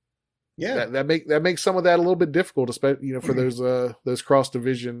 Like, yeah, that makes some of that a little bit difficult, especially for those cross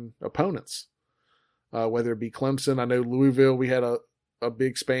division opponents. Whether it be Clemson, I know Louisville, we had a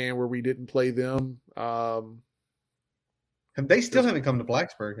big span where we didn't play them. Have they still haven't come to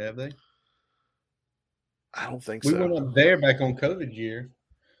Blacksburg? Have they? I don't think we so. We went up there back on COVID year,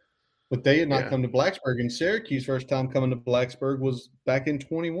 but they had not come to Blacksburg. And Syracuse first time coming to Blacksburg was back in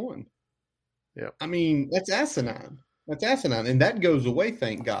 21. Yeah, I mean that's asinine. That's asinine, and that goes away,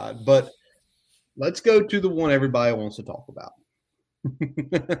 thank God. But let's go to the one everybody wants to talk about.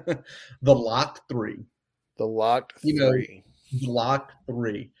 The Locked 3. The Locked 3. Locked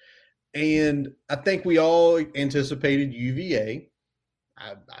 3. And I think we all anticipated UVA.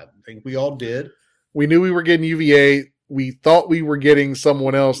 I think we all did. We knew we were getting UVA. We thought we were getting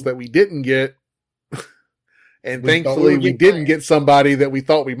someone else that we didn't get. And thankfully we didn't get somebody that we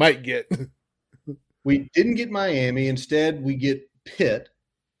thought we might get. We didn't get Miami. Instead, we get Pitt.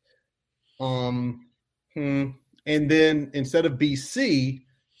 And then instead of BC,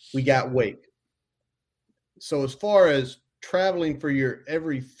 we got Wake. So as far as traveling for your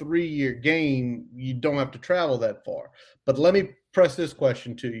every 3-year game, you don't have to travel that far. But let me press this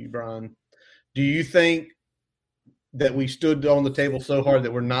question to you, Brian. Do you think that we stood on the table so hard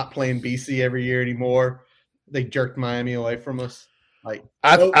that we're not playing BC every year anymore? They jerked Miami away from us.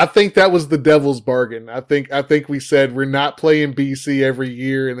 I think that was the devil's bargain. I think we said we're not playing BC every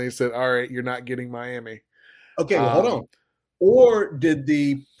year, and they said, all right, you're not getting Miami. Okay, well, hold on. Or did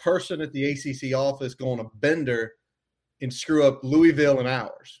the person at the ACC office go on a bender and screw up Louisville and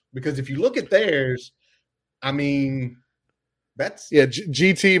ours? Because if you look at theirs, I mean, that's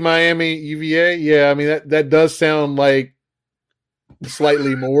GT, Miami, UVA. Yeah, I mean that does sound like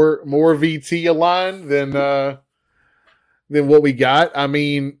slightly more VT aligned than what we got. I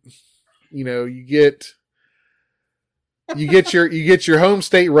mean, you get your home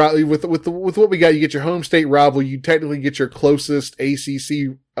state rival with what we got. You get your home state rival. You technically get your closest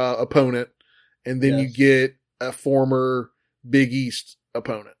ACC opponent, and then you get a former Big East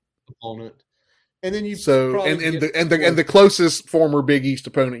opponent. And then you the closest former Big East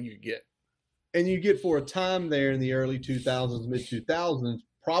opponent you get. And you get for a time there in the early 2000s, mid 2000s,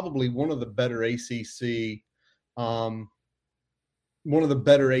 probably one of the better ACC. One of the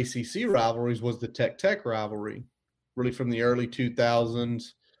better ACC rivalries was the Tech rivalry, really from the early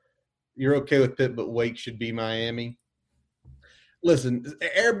 2000s. You're okay with Pitt, but Wake should be Miami. Listen,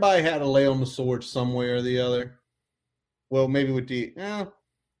 everybody had to lay on the sword somewhere or the other. Well, maybe with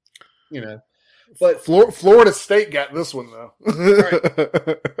but Florida State got this one though. Right.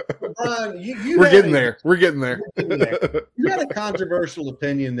 Brian, we're getting there. We're getting there. You had a controversial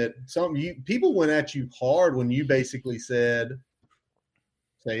opinion that people went at you hard when you basically said,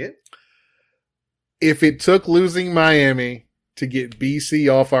 say it. If it took losing Miami to get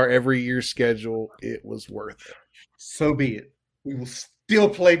BC off our every year schedule, it was worth it. So be it. We will still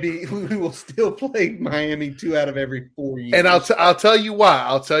play Miami 2 out of every 4 years. And I'll tell you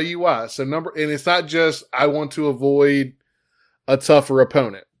why. So and it's not just I want to avoid a tougher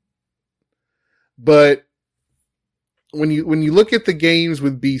opponent. But when you look at the games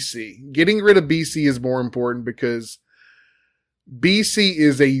with BC, getting rid of BC is more important because BC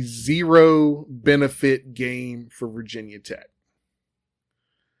is a zero benefit game for Virginia Tech.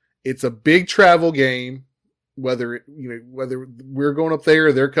 It's a big travel game. Whether we're going up there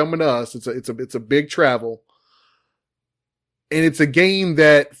or they're coming to us, it's a big travel. And it's a game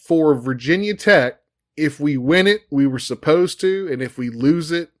that for Virginia Tech, if we win it, we were supposed to, and if we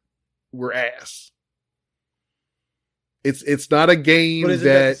lose it, we're ass. It's not a game but isn't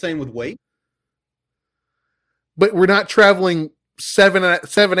that the same with Wake? But we're not traveling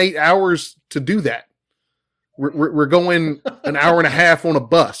 7-8 hours to do that. We're going an hour and a half on a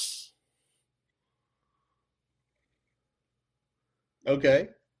bus. Okay.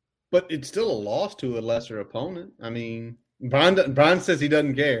 But it's still a loss to a lesser opponent. I mean, Brian says he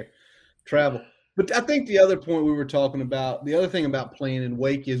doesn't care. Travel. But I think the other point we were talking about, the other thing about playing in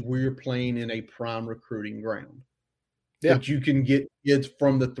Wake is we're playing in a prime recruiting ground. Yeah. That you can get kids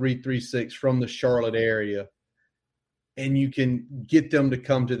from the 336, from the Charlotte area, and you can get them to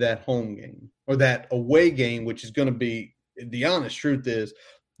come to that home game or that away game, which is going to be, the honest truth is,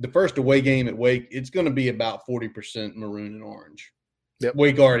 the first away game at Wake, it's going to be about 40% maroon and orange. Yep.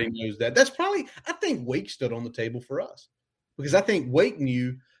 Wake already knows that. That's probably, I think Wake stood on the table for us because I think Wake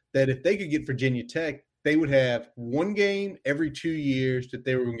knew that if they could get Virginia Tech, they would have one game every 2 years that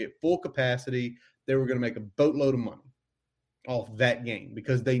they were going to get full capacity. They were going to make a boatload of money off that game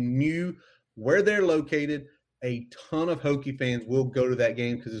because they knew where they're located. A ton of Hokie fans will go to that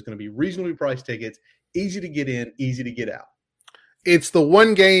game because it's going to be reasonably priced tickets, easy to get in, easy to get out. It's the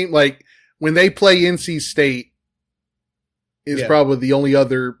one game, like when they play NC State is probably the only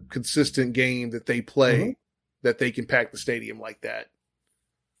other consistent game that they play that they can pack the stadium like that.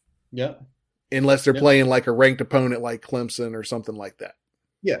 Yep. Unless they're playing like a ranked opponent like Clemson or something like that.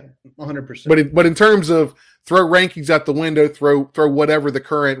 Yeah, 100%. But in terms of throw rankings out the window, throw whatever the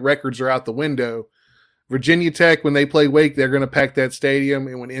current records are out the window, Virginia Tech, when they play Wake, they're going to pack that stadium.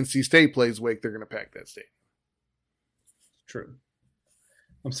 And when NC State plays Wake, they're going to pack that stadium. True.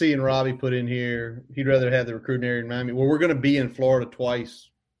 I'm seeing Robbie put in here, he'd rather have the recruiting area in Miami. Well, we're going to be in Florida twice.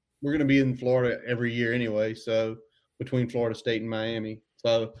 We're going to be in Florida every year anyway, so between Florida State and Miami.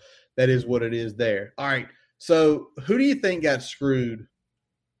 So that is what it is there. All right. So who do you think got screwed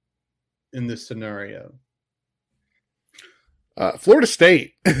in this scenario? Florida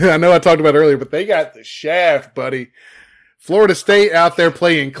State. I know I talked about it earlier, but they got the shaft, buddy. Florida State out there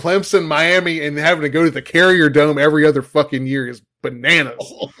playing Clemson, Miami, and having to go to the Carrier Dome every other fucking year is bananas.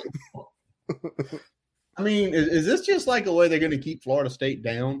 I mean, is this just like a way they're going to keep Florida State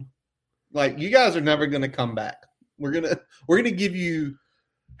down? Like, you guys are never going to come back. We're gonna give you.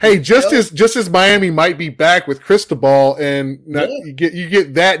 Hey, just as Miami might be back with Cristobal, and you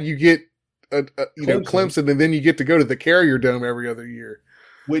get Clemson, and then you get to go to the Carrier Dome every other year.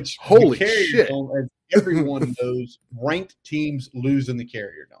 Which holy shit! Dome, as everyone knows, ranked teams lose in the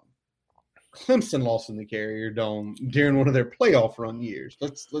Carrier Dome. Clemson lost in the Carrier Dome during one of their playoff run years.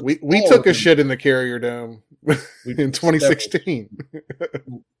 We took a shit in the Carrier Dome in 2016.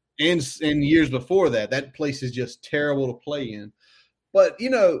 And years before that place is just terrible to play in. But you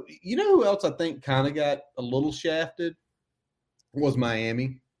know who else I think kind of got a little shafted was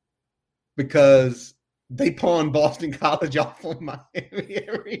Miami, because they pawn Boston College off on Miami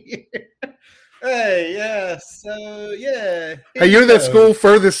every year. Hey, yeah, so yeah. Hey, you're that school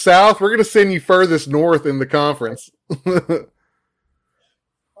furthest south. We're gonna send you furthest north in the conference. Oh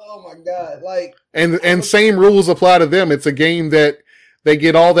my God! And same rules apply to them. It's a game that they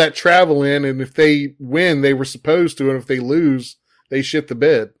get all that travel in, and if they win, they were supposed to, and if they lose, they shit the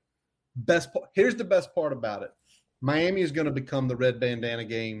bed. Here's the best part about it: Miami is going to become the red bandana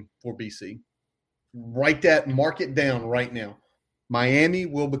game for BC. Write that, mark it down right now. Miami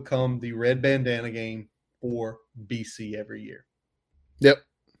will become the red bandana game for BC every year. Yep.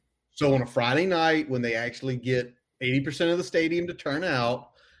 So on a Friday night, when they actually get 80% of the stadium to turn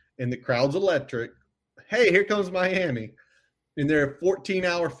out and the crowd's electric, hey, here comes Miami. And they're a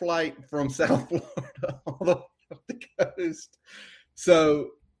 14-hour flight from South Florida all the way up the coast.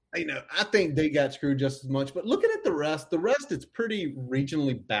 So, I think they got screwed just as much. But looking at the rest it's pretty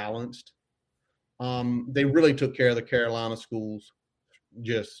regionally balanced. They really took care of the Carolina schools.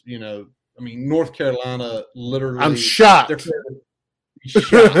 Just, North Carolina literally. I'm shocked.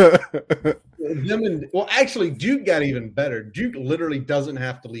 Actually, Duke got even better. Duke literally doesn't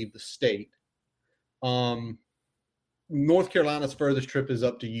have to leave the state. North Carolina's furthest trip is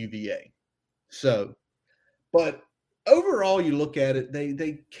up to UVA. So, but overall, you look at it,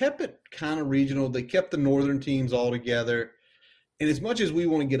 they kept it kind of regional. They kept the northern teams all together. And as much as we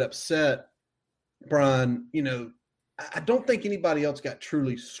want to get upset, Brian, I don't think anybody else got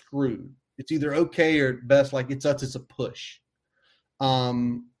truly screwed. It's either okay or at best, like it's a push.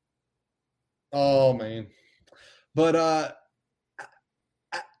 Oh man. But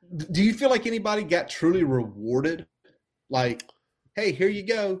do you feel like anybody got truly rewarded? Like, hey, here you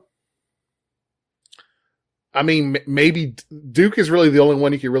go. I mean, maybe Duke is really the only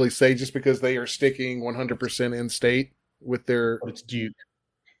one you can really say, just because they are sticking 100% in state with their. But it's Duke.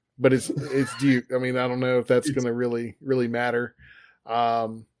 But it's Duke. I mean, I don't know if that's going to really matter. I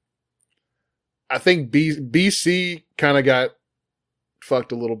think BC kind of got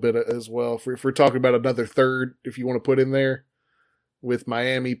fucked a little bit as well. If we're talking about another third, if you want to put in there with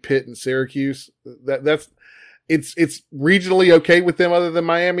Miami, Pitt, and Syracuse, that's regionally okay with them other than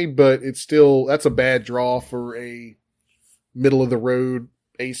Miami, but it's still, that's a bad draw for a middle of the road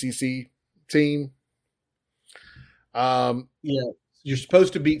ACC team. Yeah, you're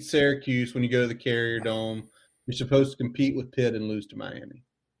supposed to beat Syracuse when you go to the Carrier Dome. You're supposed to compete with Pitt and lose to Miami.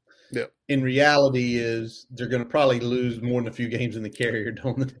 Yeah. In reality, is they're going to probably lose more than a few games in the Carrier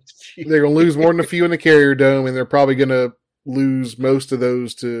Dome the next year. They're going to lose more than a few in the Carrier Dome, and they're probably going to lose most of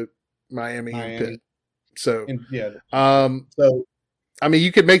those to Miami. And Pitt. So, and, yeah. So, I mean,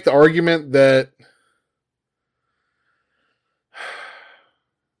 you could make the argument that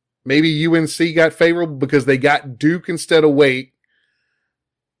maybe UNC got favorable because they got Duke instead of Wake,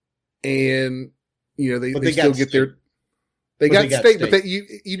 and you know they still get their. They got state, but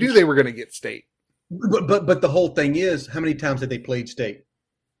you knew they were going to get state. But the whole thing is, how many times have they played state?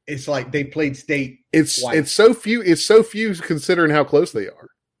 It's like they played state. It's so few. It's so few considering how close they are.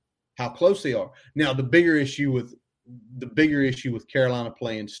 How close they are. Now the bigger issue with Carolina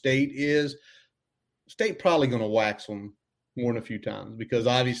playing state is state probably going to wax them more than a few times because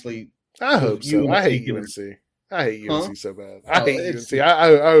obviously. I hope so. I hate UNC. I hate UNC so bad. I hate UNC.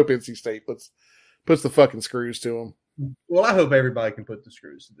 I hope NC State puts the fucking screws to them. Well, I hope everybody can put the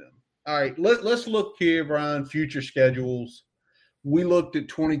screws to them. All right, let's look here, Brian, future schedules. We looked at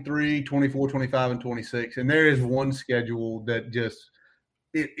 23, 24, 25, and 26, and there is one schedule that just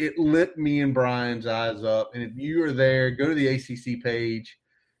it lit me and Brian's eyes up. And if you are there, go to the ACC page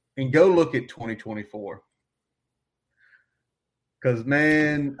and go look at 2024. Because,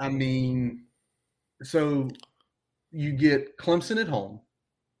 man, I mean, so you get Clemson at home.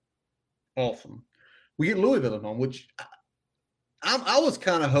 Awesome. We get Louisville at home, which I was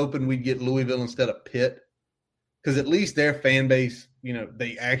kind of hoping we'd get Louisville instead of Pitt, because at least their fan base, you know,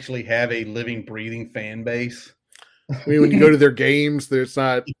 they actually have a living, breathing fan base. I mean, when you go to their games, there's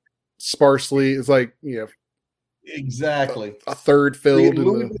not sparsely. It's like, you know, exactly a third filled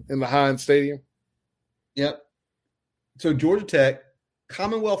in the Heinz Stadium. Yep. So Georgia Tech,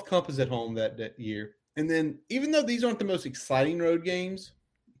 Commonwealth Cup is at home that year, and then even though these aren't the most exciting road games.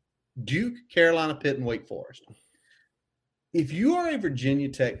 Duke, Carolina, Pitt, and Wake Forest. If you are a Virginia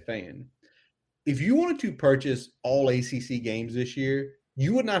Tech fan, if you wanted to purchase all ACC games this year,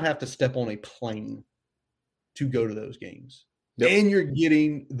 you would not have to step on a plane to go to those games. Yep. And you're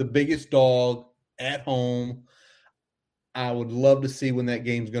getting the biggest dog at home. I would love to see when that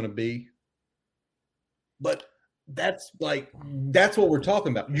game's going to be. But that's what we're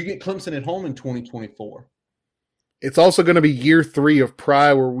talking about. You get Clemson at home in 2024. It's also going to be year 3 of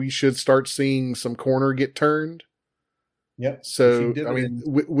Pry where we should start seeing some corner get turned. Yep. So, I mean,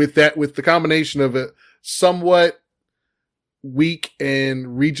 with the combination of a somewhat weak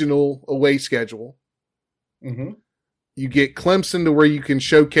and regional away schedule, you get Clemson to where you can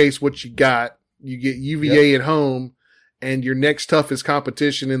showcase what you got. You get UVA at home, and your next toughest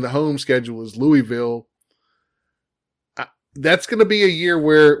competition in the home schedule is Louisville. That's going to be a year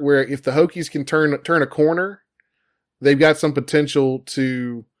where if the Hokies can turn a corner, they've got some potential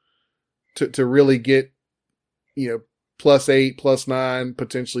to really get, you know, +8, +9,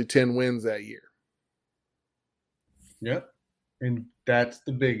 potentially 10 wins that year. Yep. And that's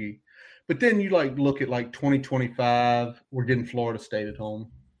the biggie. But then you look at 2025, we're getting Florida State at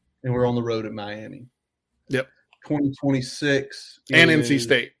home and we're on the road at Miami. Yep. 2026 and NC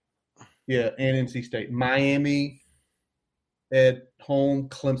State. Yeah, and NC State. Miami at home,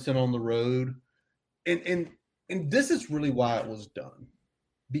 Clemson on the road. And this is really why it was done,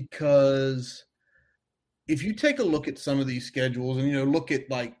 because if you take a look at some of these schedules and, you know, look at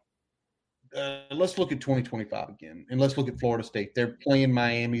let's look at 2025 again, and let's look at Florida State. They're playing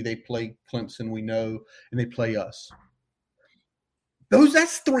Miami, they play Clemson, we know, and they play us.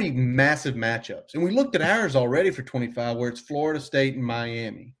 That's 3 massive matchups. And we looked at ours already for 25, where it's Florida State and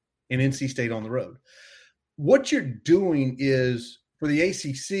Miami and NC State on the road. What you're doing is, for the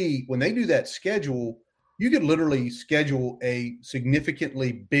ACC, when they do that schedule, you could literally schedule a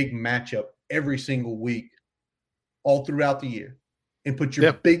significantly big matchup every single week all throughout the year and put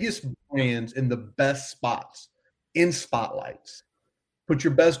your biggest brands in the best spots in spotlights. Put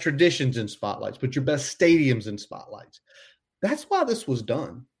your best traditions in spotlights. Put your best stadiums in spotlights. That's why this was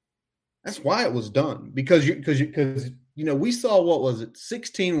done. That's why it was done. Because we saw, what was it,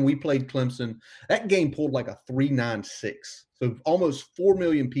 16 when we played Clemson. That game pulled like a 3.96. So almost 4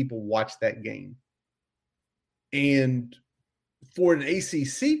 million people watched that game. And for an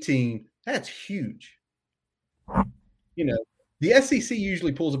ACC team, that's huge. You know, the SEC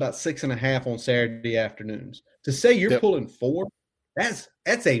usually pulls about 6.5 on Saturday afternoons. To say you're pulling 4, that's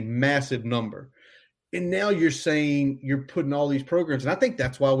a massive number. And now you're saying you're putting all these programs, and I think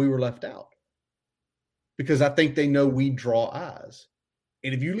that's why we were left out. Because I think they know we draw eyes.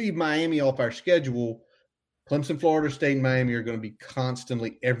 And if you leave Miami off our schedule, Clemson, Florida State, and Miami are going to be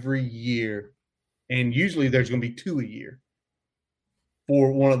constantly every year, and usually there's going to be 2 a year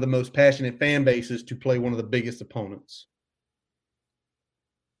for one of the most passionate fan bases to play one of the biggest opponents.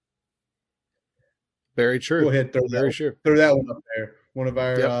 Very true. Go ahead, throw that one up there. One of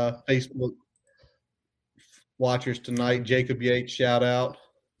our Facebook watchers tonight, Jacob Yates, shout out.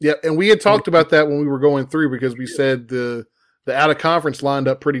 Yeah, and we had talked about that when we were going through because we said the out of conference lined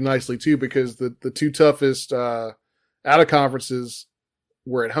up pretty nicely too because the two toughest out of conferences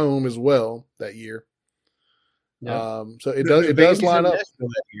were at home as well that year. Yep. So it does line up.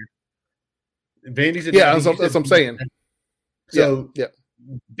 That year. Vandy's that's what I'm saying. So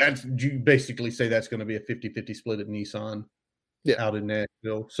that's you basically say that's going to be a 50-50 split at Nissan. Out in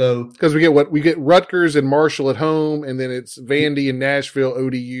Nashville. So because we get Rutgers and Marshall at home, and then it's Vandy and Nashville,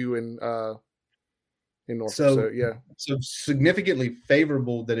 ODU and in Norfolk. So significantly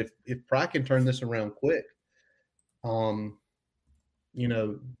favorable that if Pry can turn this around quick,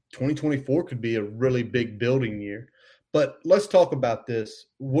 2024 could be a really big building year. But let's talk about this.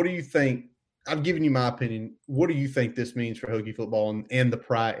 What do you think? I've given you my opinion. What do you think this means for Hokie football and the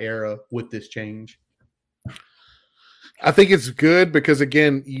Pry era with this change? I think it's good because,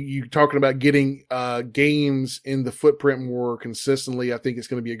 again, you're talking about getting games in the footprint more consistently. I think it's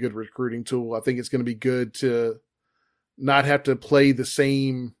going to be a good recruiting tool. I think it's going to be good to not have to play the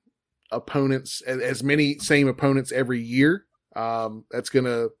same opponents, as many same opponents every year. That's going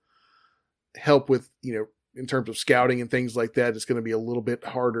to help with, in terms of scouting and things like that. It's going to be a little bit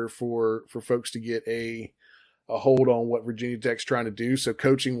harder for folks to get a hold on what Virginia Tech's trying to do. So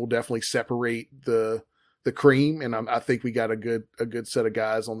coaching will definitely separate the cream, and I think we got a good set of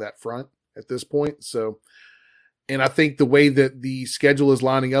guys on that front at this point. So, and I think the way that the schedule is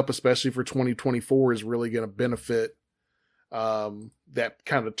lining up, especially for 2024, is really going to benefit that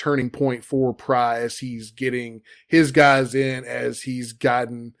kind of turning point for Pry as he's getting his guys in, as he's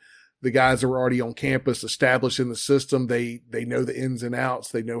gotten the guys that were already on campus established in the system. They know the ins and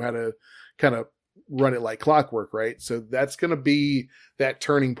outs. They know how to kind of run it like clockwork, right? So that's going to be that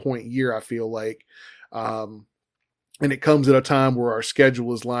turning point year, I feel like. And it comes at a time where our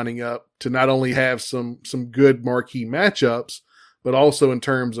schedule is lining up to not only have some good marquee matchups, but also in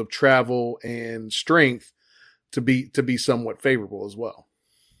terms of travel and strength to be somewhat favorable as well.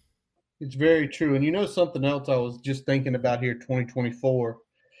 It's very true. And something else I was just thinking about here, 2024,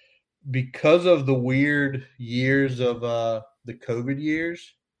 because of the weird years of the COVID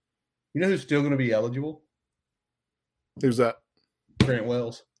years, who's still going to be eligible? Who's that? Grant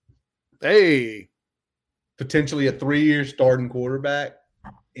Wells. Hey. Potentially a 3-year starting quarterback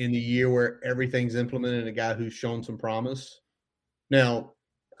in the year where everything's implemented, a guy who's shown some promise. Now,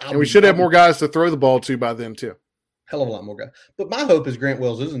 and we should have more guys to throw the ball to by then too. Hell of a lot more guys. But my hope is Grant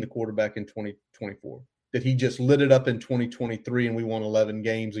Wells isn't the quarterback in 2024, that he just lit it up in 2023 and we won 11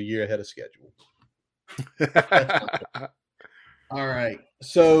 games a year ahead of schedule. All right.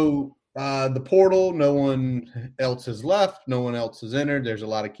 So the portal, no one else has left. No one else has entered. There's a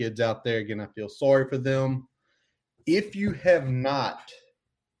lot of kids out there. Again, I feel sorry for them. If you have not,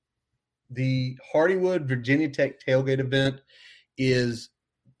 the Hardywood Virginia Tech tailgate event is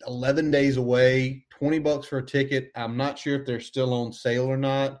 11 days away, $20 for a ticket. I'm not sure if they're still on sale or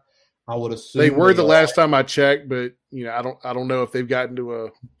not. I would assume they were the last time I checked, but I don't know if they've gotten to a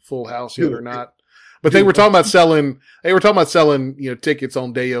full house yet or not. But they were talking about selling tickets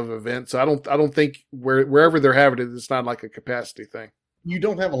on day of event. So I don't think wherever they're having it, it's not like a capacity thing. You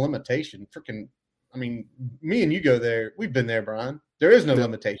don't have a limitation. Me and you go there. We've been there, Brian. There is no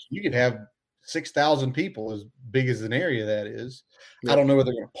limitation. You could have 6,000 people, as big as an area that is. I don't know where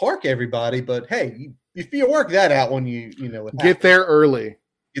they're going to park everybody, but hey, if you work that out when you get there early,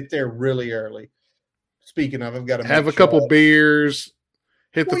 get there really early. Speaking of, I've got to have a couple beers,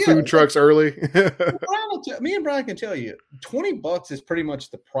 hit the food trucks early. Me and Brian can tell you, $20 is pretty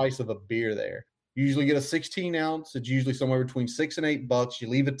much the price of a beer there. You usually get a 16 ounce. It's usually somewhere between $6 and $8. You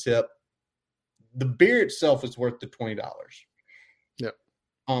leave a tip. The beer itself is worth the $20. Yep.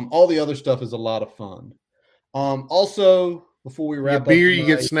 All the other stuff is a lot of fun. Also, before we wrap up, beer, you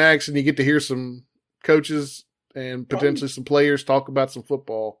get snacks, and you get to hear some coaches and potentially some players talk about some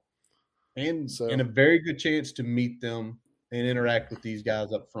football. And a very good chance to meet them and interact with these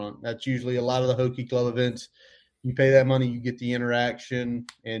guys up front. That's usually a lot of the Hokie Club events. You pay that money, you get the interaction.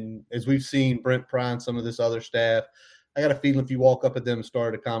 And as we've seen Brent Pry and some of this other staff, I got a feeling if you walk up at them and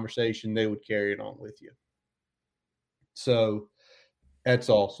start a conversation, they would carry it on with you. So that's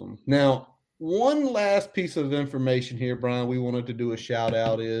awesome. Now, one last piece of information here, Brian, we wanted to do a shout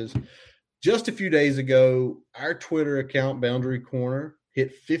out is just a few days ago, our Twitter account, Boundary Corner,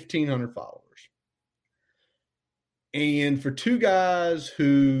 hit 1,500 followers. And for two guys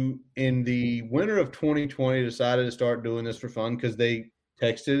who in the winter of 2020 decided to start doing this for fun because they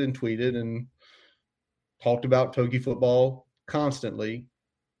texted and tweeted and talked about Toki football constantly,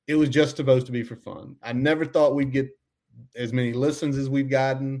 it was just supposed to be for fun. I never thought we'd get as many listens as we've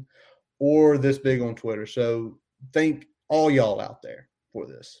gotten or this big on Twitter. So thank all y'all out there for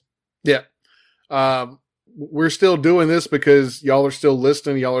this. Yeah. We're still doing this because y'all are still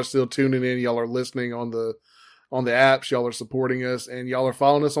listening. Y'all are still tuning in. Y'all are listening on the apps. Y'all are supporting us, and y'all are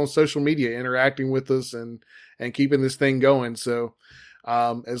following us on social media, interacting with us and keeping this thing going. So,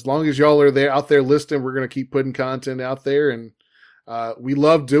 as long as y'all are out there listening, we're going to keep putting content out there, and we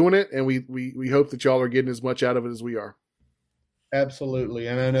love doing it. And we hope that y'all are getting as much out of it as we are. Absolutely.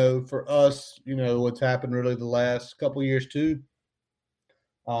 And I know for us, what's happened really the last couple of years too,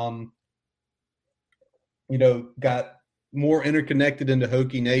 got more interconnected into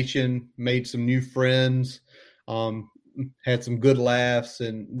Hokie Nation, made some new friends, had some good laughs,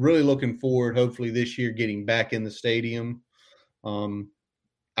 and really looking forward, hopefully this year, getting back in the stadium.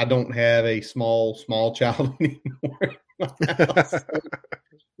 I don't have a small child anymore in my house.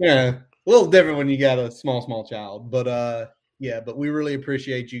 Yeah, a little different when you got a small child. But but we really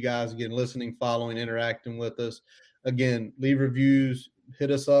appreciate you guys again listening, following, interacting with us. Again, leave reviews, hit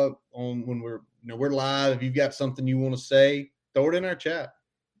us up on when we're live. If you've got something you want to say, throw it in our chat.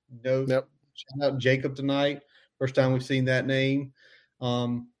 Yep. Shout out Jacob tonight. First time we've seen that name.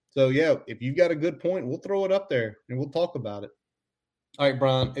 So yeah, if you've got a good point, we'll throw it up there and we'll talk about it. All right,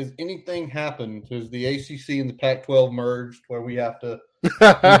 Brian, has anything happened? Has the ACC and the Pac-12 merged where we have to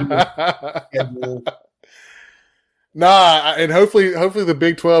schedule? Nah, and hopefully the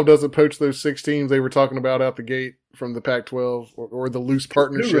Big 12 doesn't poach those 6 teams they were talking about out the gate from the Pac-12 or the loose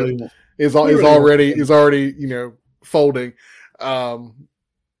partnership is already folding.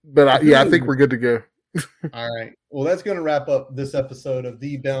 But I think we're good to go. All right. Well, that's going to wrap up this episode of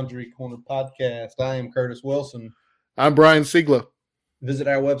the Boundary Corner podcast. I am Curtis Wilson. I'm Brian Siegler. Visit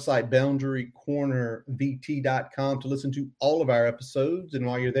our website, boundarycornervt.com, to listen to all of our episodes. And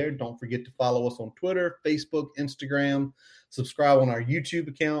while you're there, don't forget to follow us on Twitter, Facebook, Instagram, subscribe on our YouTube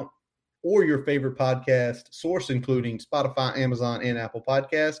account, or your favorite podcast source, including Spotify, Amazon, and Apple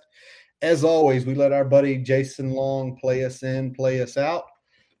Podcast. As always, we let our buddy Jason Long play us in, play us out.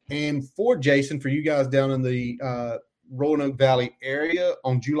 And for Jason, for you guys down in the Roanoke Valley area,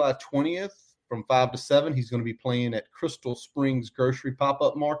 on July 20th, from 5 to 7, he's going to be playing at Crystal Springs Grocery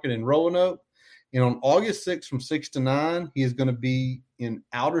Pop-Up Market in Roanoke. And on August 6th from 6 to 9, he is going to be in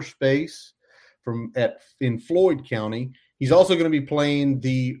outer space in Floyd County. He's also going to be playing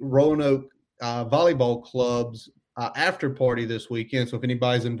the Roanoke Volleyball Club's after party this weekend. So if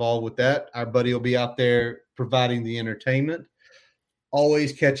anybody's involved with that, our buddy will be out there providing the entertainment.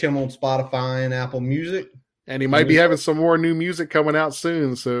 Always catch him on Spotify and Apple Music. And he might be having some more new music coming out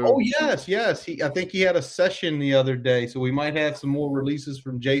soon. So, oh yes. I think he had a session the other day, so we might have some more releases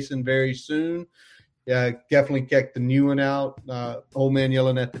from Jason very soon. Yeah, definitely check the new one out. Old Man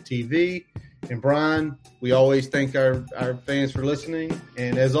Yelling at the TV. And Brian, we always thank our fans for listening.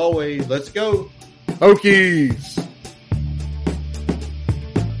 And as always, let's go Hokies.